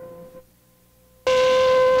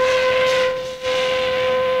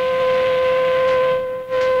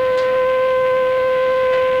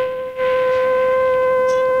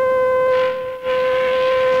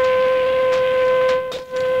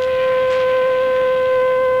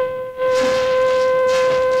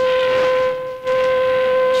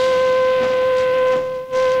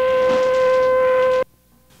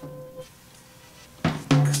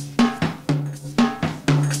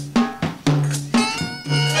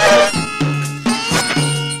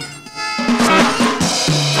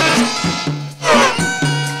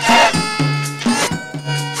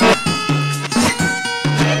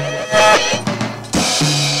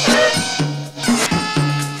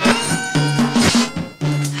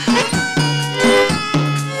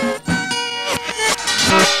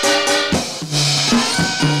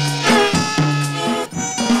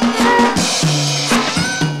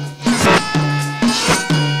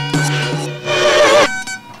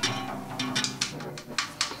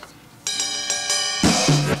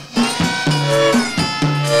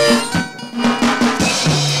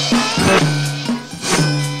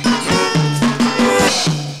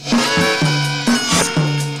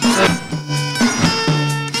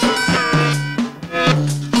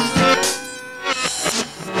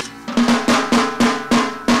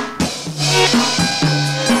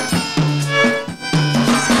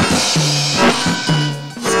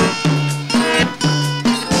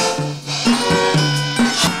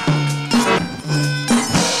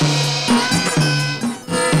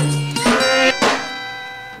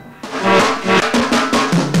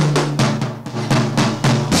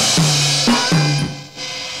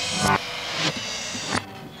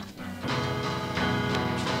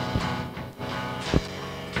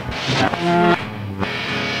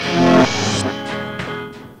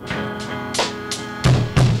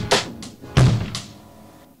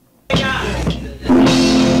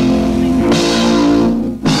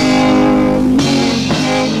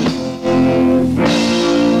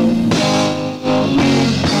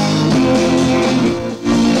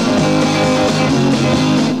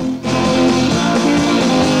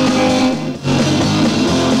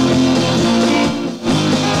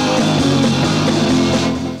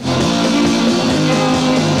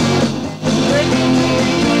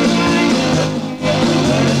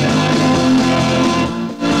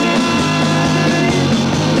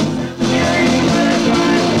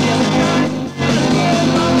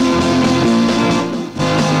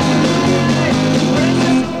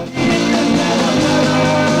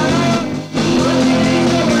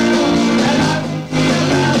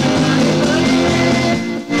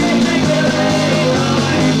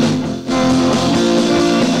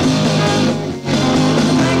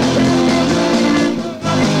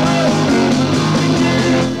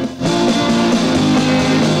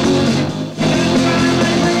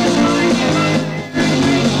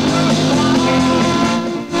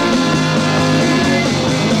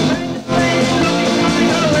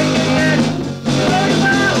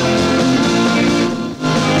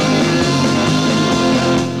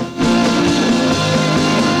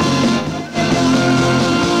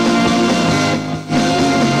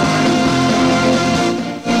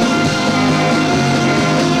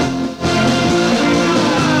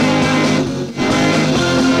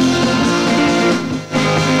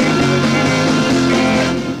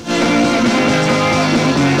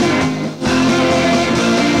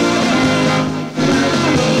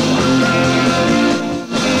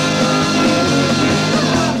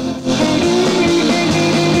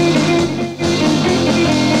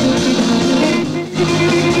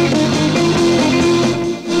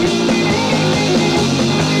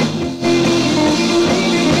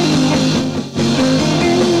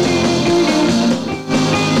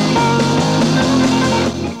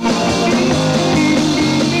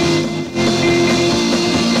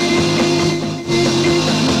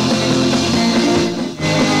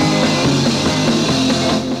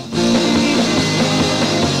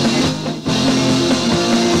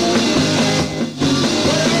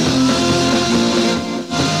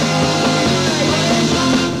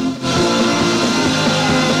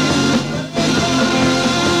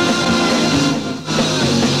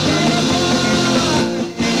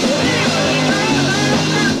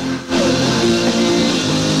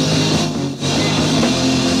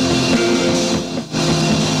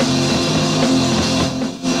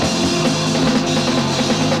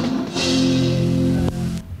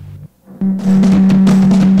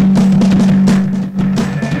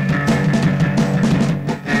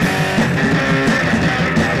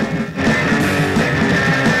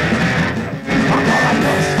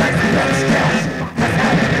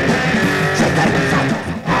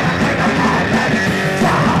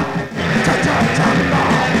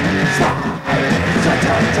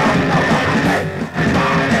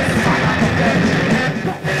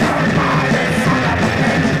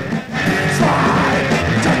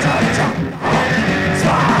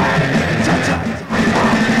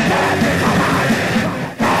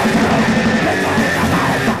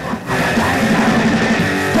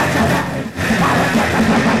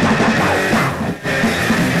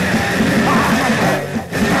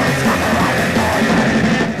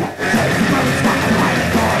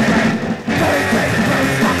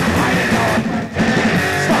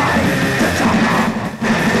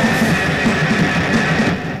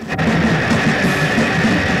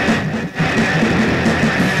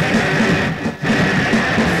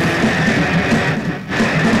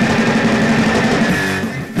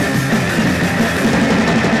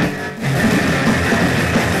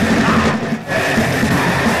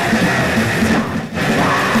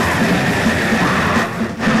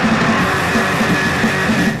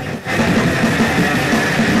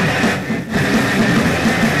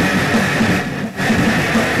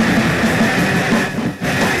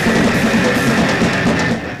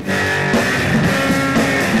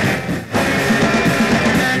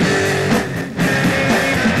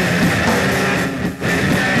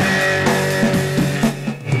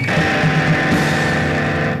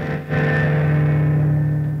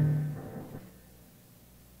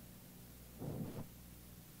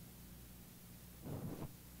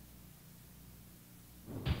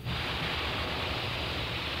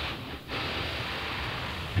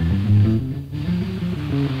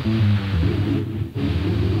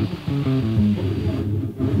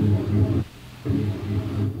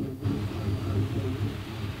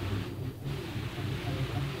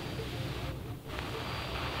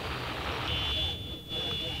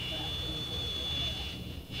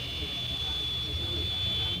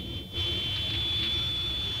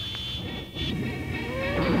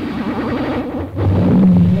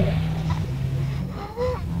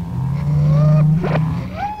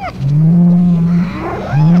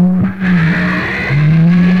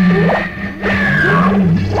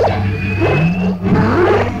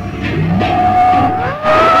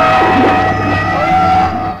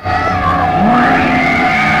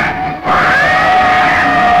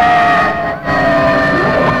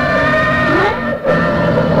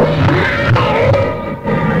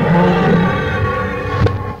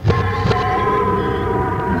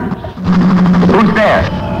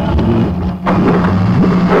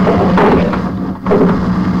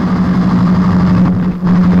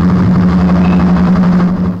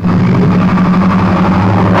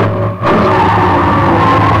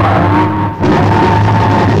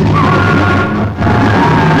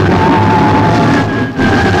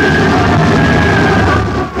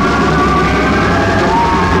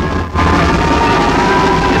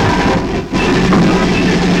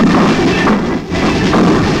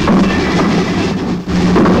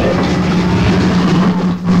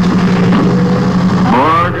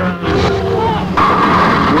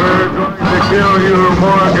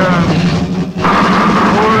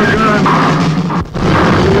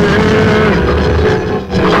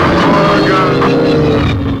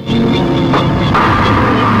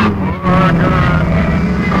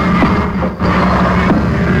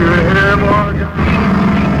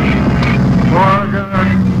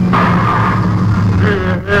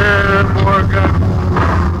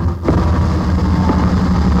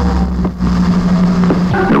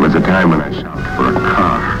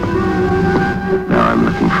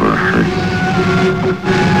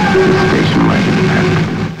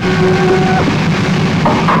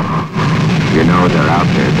know they're out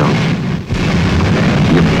there, don't you?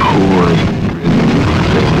 You poor,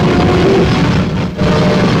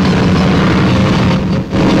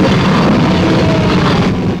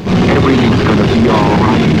 everything's gonna be all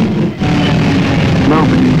right.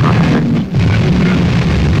 Nobody's perfect.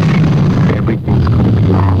 Everything's gonna be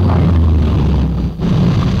all right.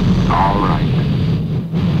 All right.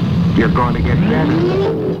 You're going to get better.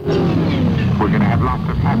 We're going to have lots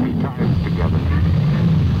of happy times together.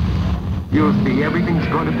 You'll see, everything's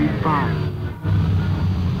going to be fine.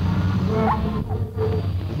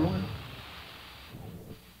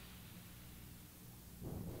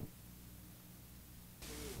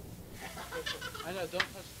 I know, don't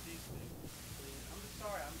touch these things, please.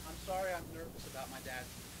 I'm sorry I'm nervous about my dad's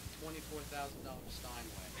 $24,000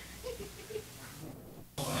 Steinway.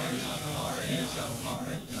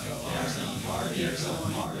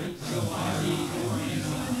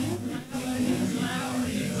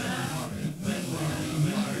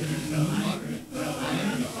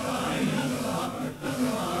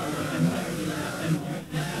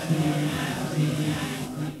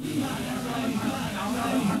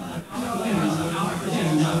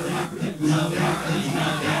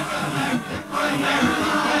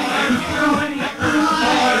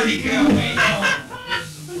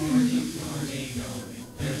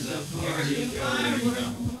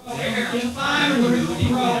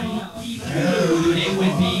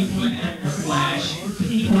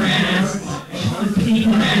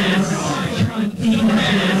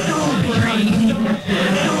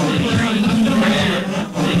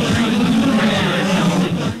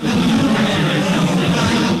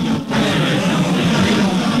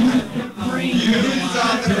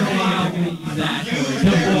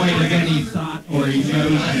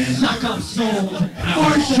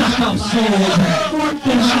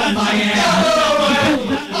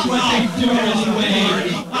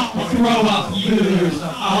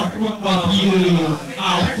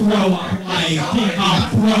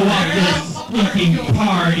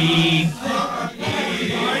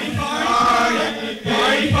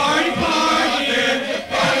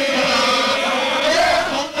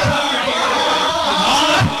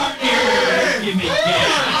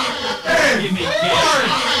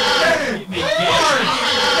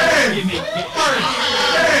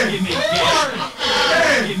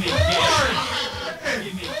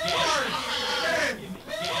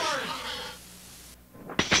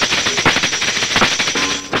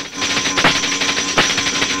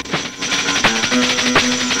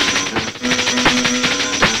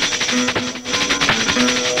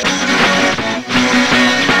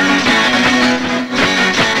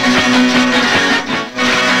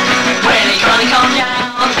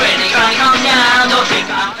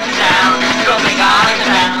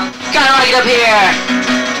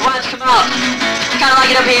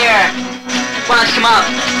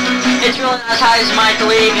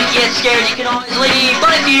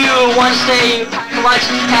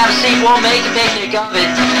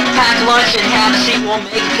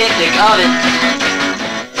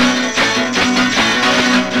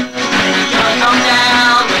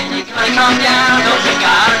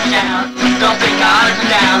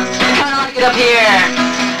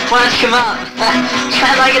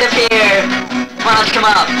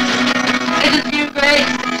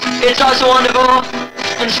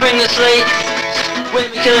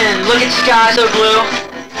 So blue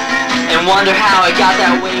and wonder how it got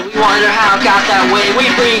that way. We wonder how it got that way.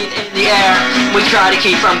 We breathe in the air, we try to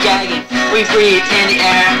keep from gagging. We breathe in the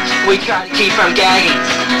air, we try to keep from gagging.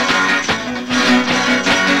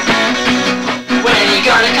 When are you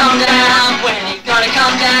gonna come down? When are you gonna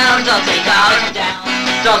come down? Don't think I'll come down.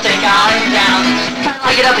 Don't think I'll come down. Kinda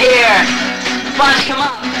like it up here. Why don't you come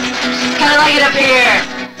up? Kinda like it up here.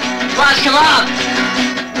 Why don't you come up?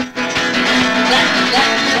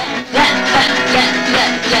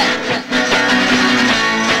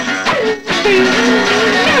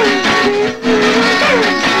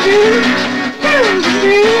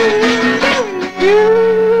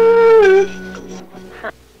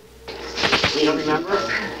 You don't remember?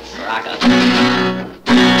 Rock up.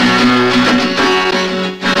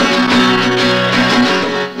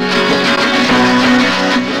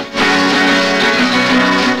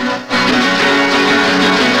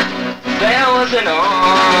 There was an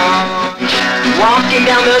orange walking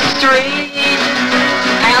down the street,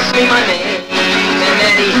 asked me my name, and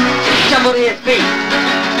then he shuffled his feet.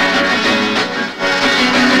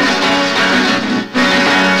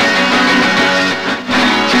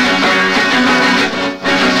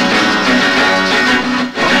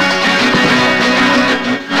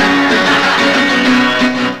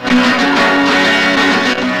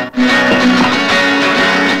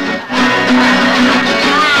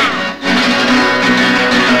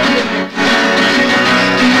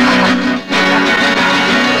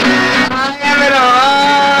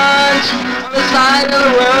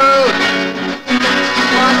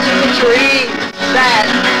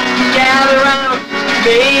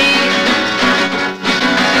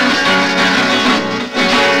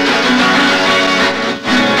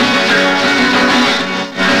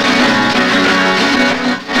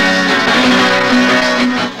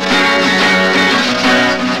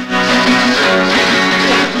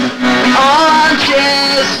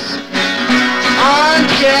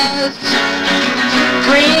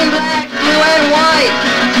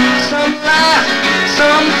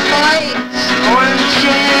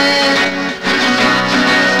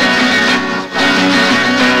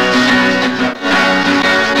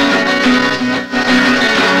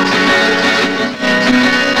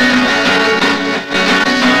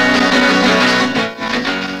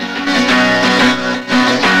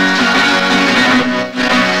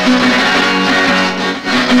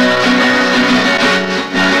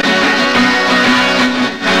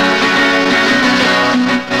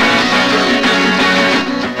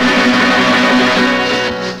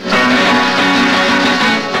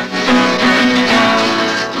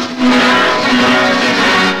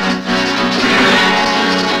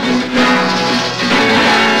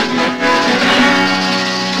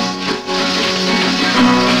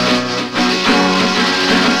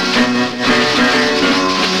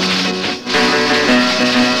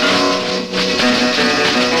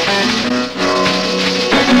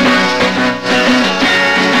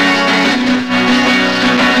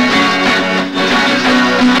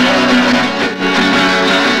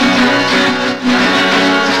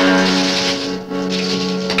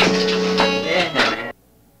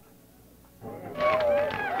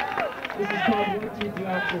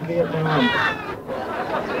 in Vietnam.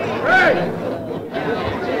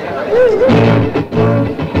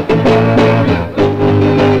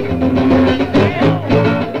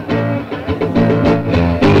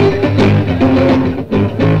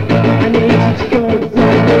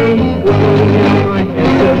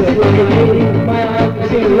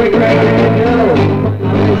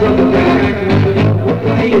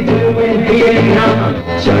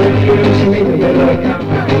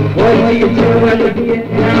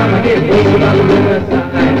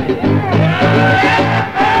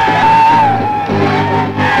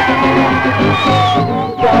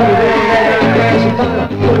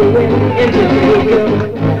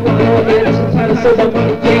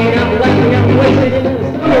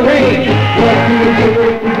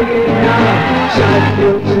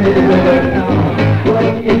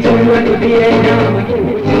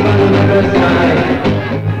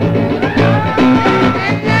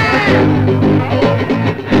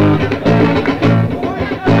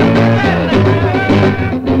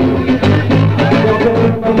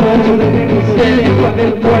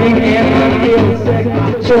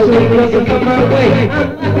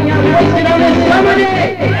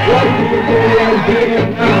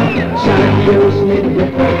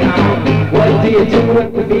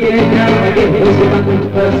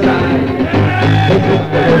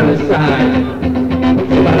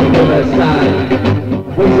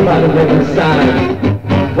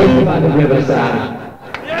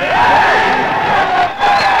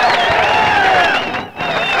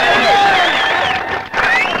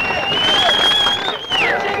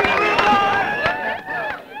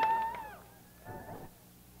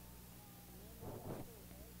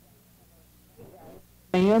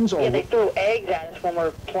 Yeah, they throw eggs at us when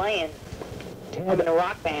we're playing. I'm in a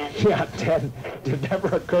rock band. Yeah, Ted, did it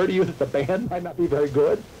never occur to you that the band might not be very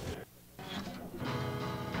good?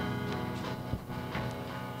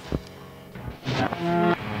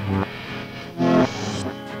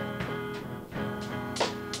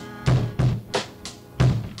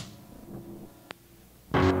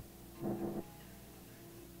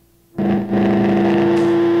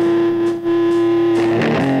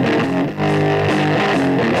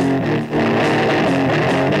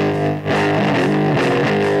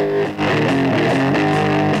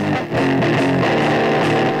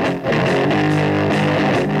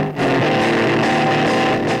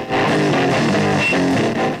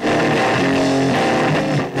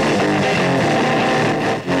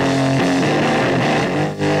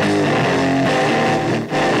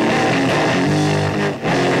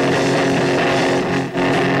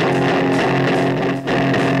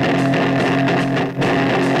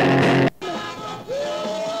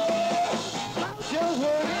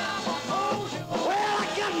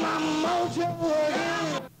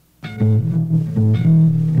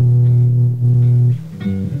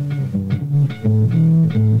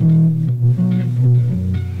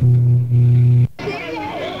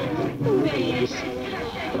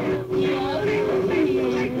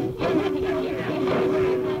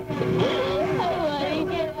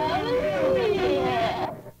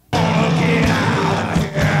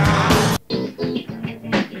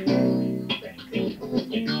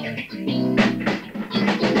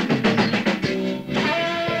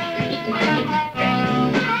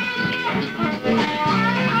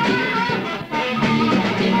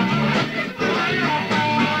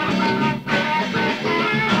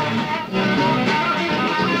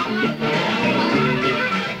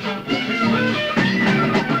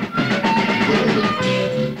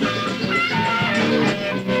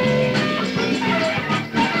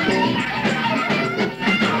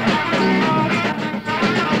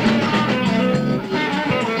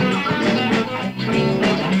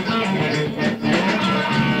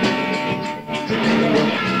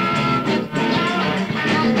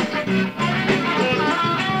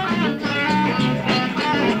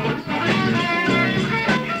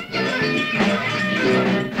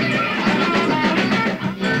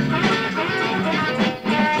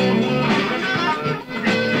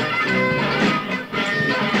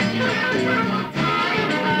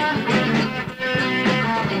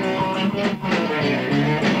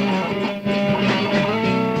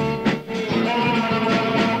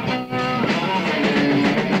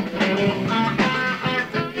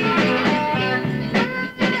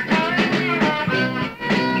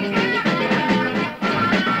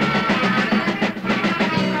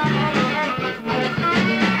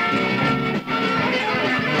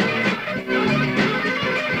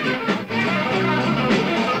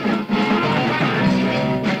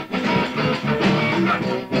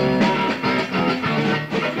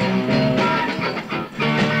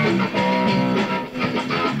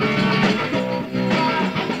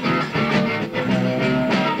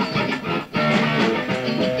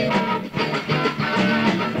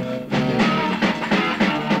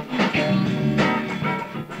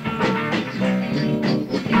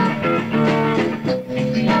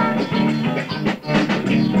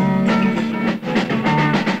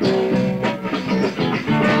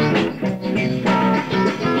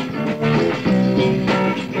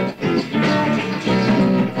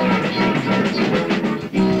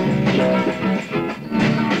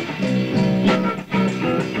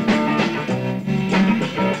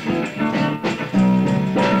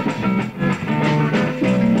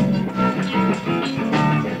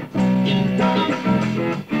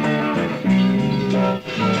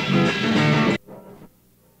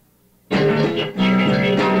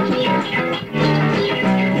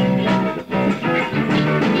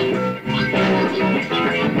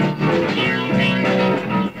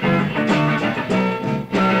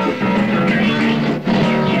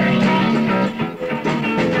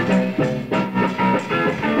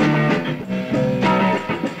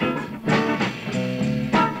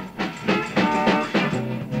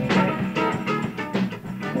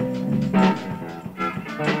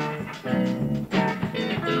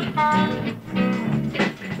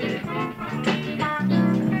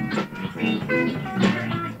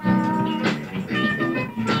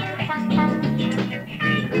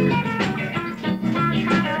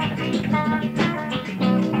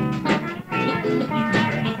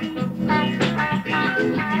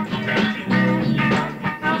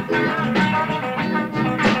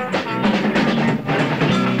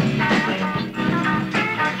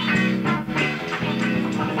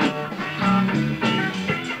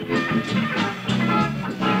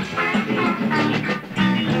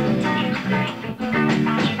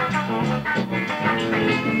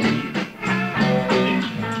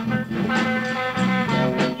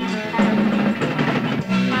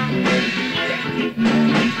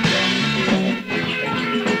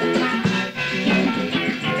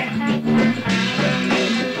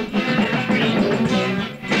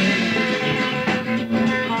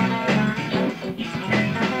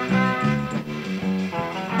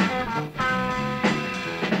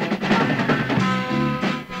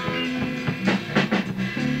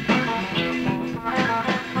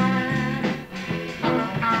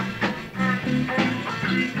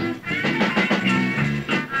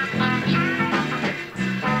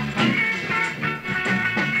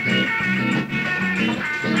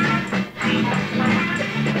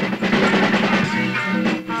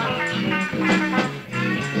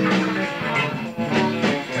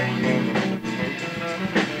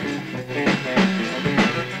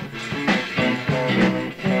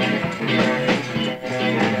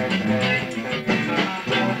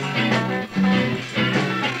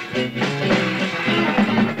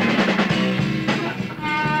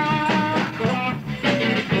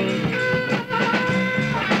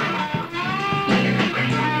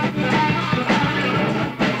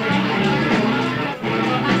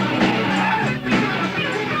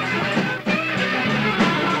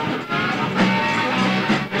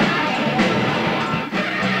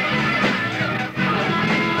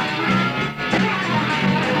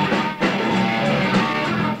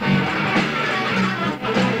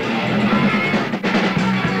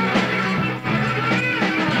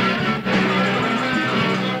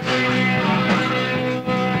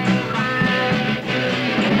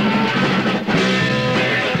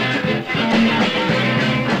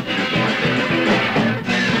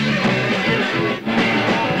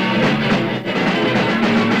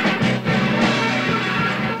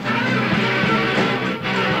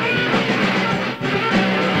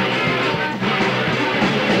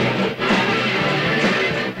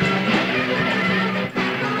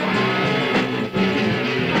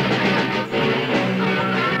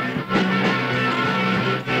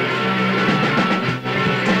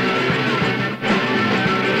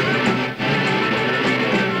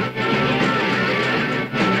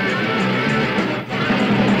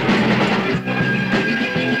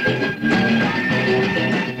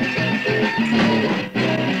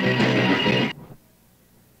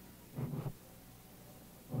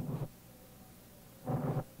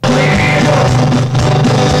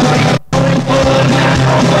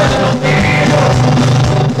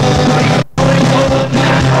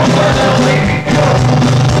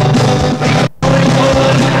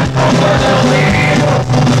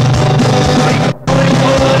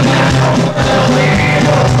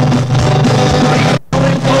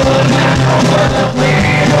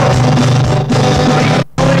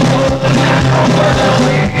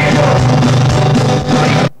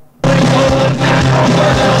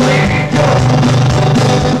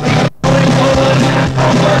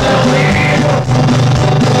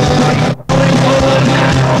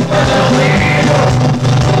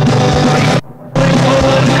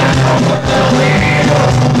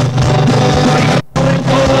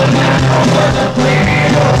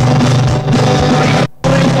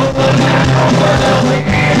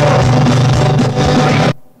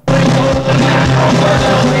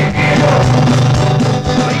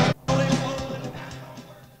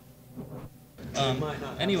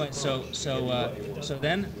 Anyway, so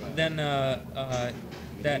then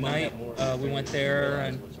that night we went there,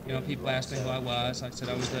 and people asked me who I was. I said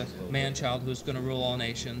I was the man-child who's going to rule all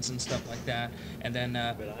nations and stuff like that. And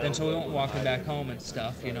then so we went walking back home and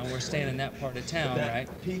stuff. We're staying in that part of town, right?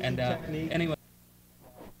 And anyway.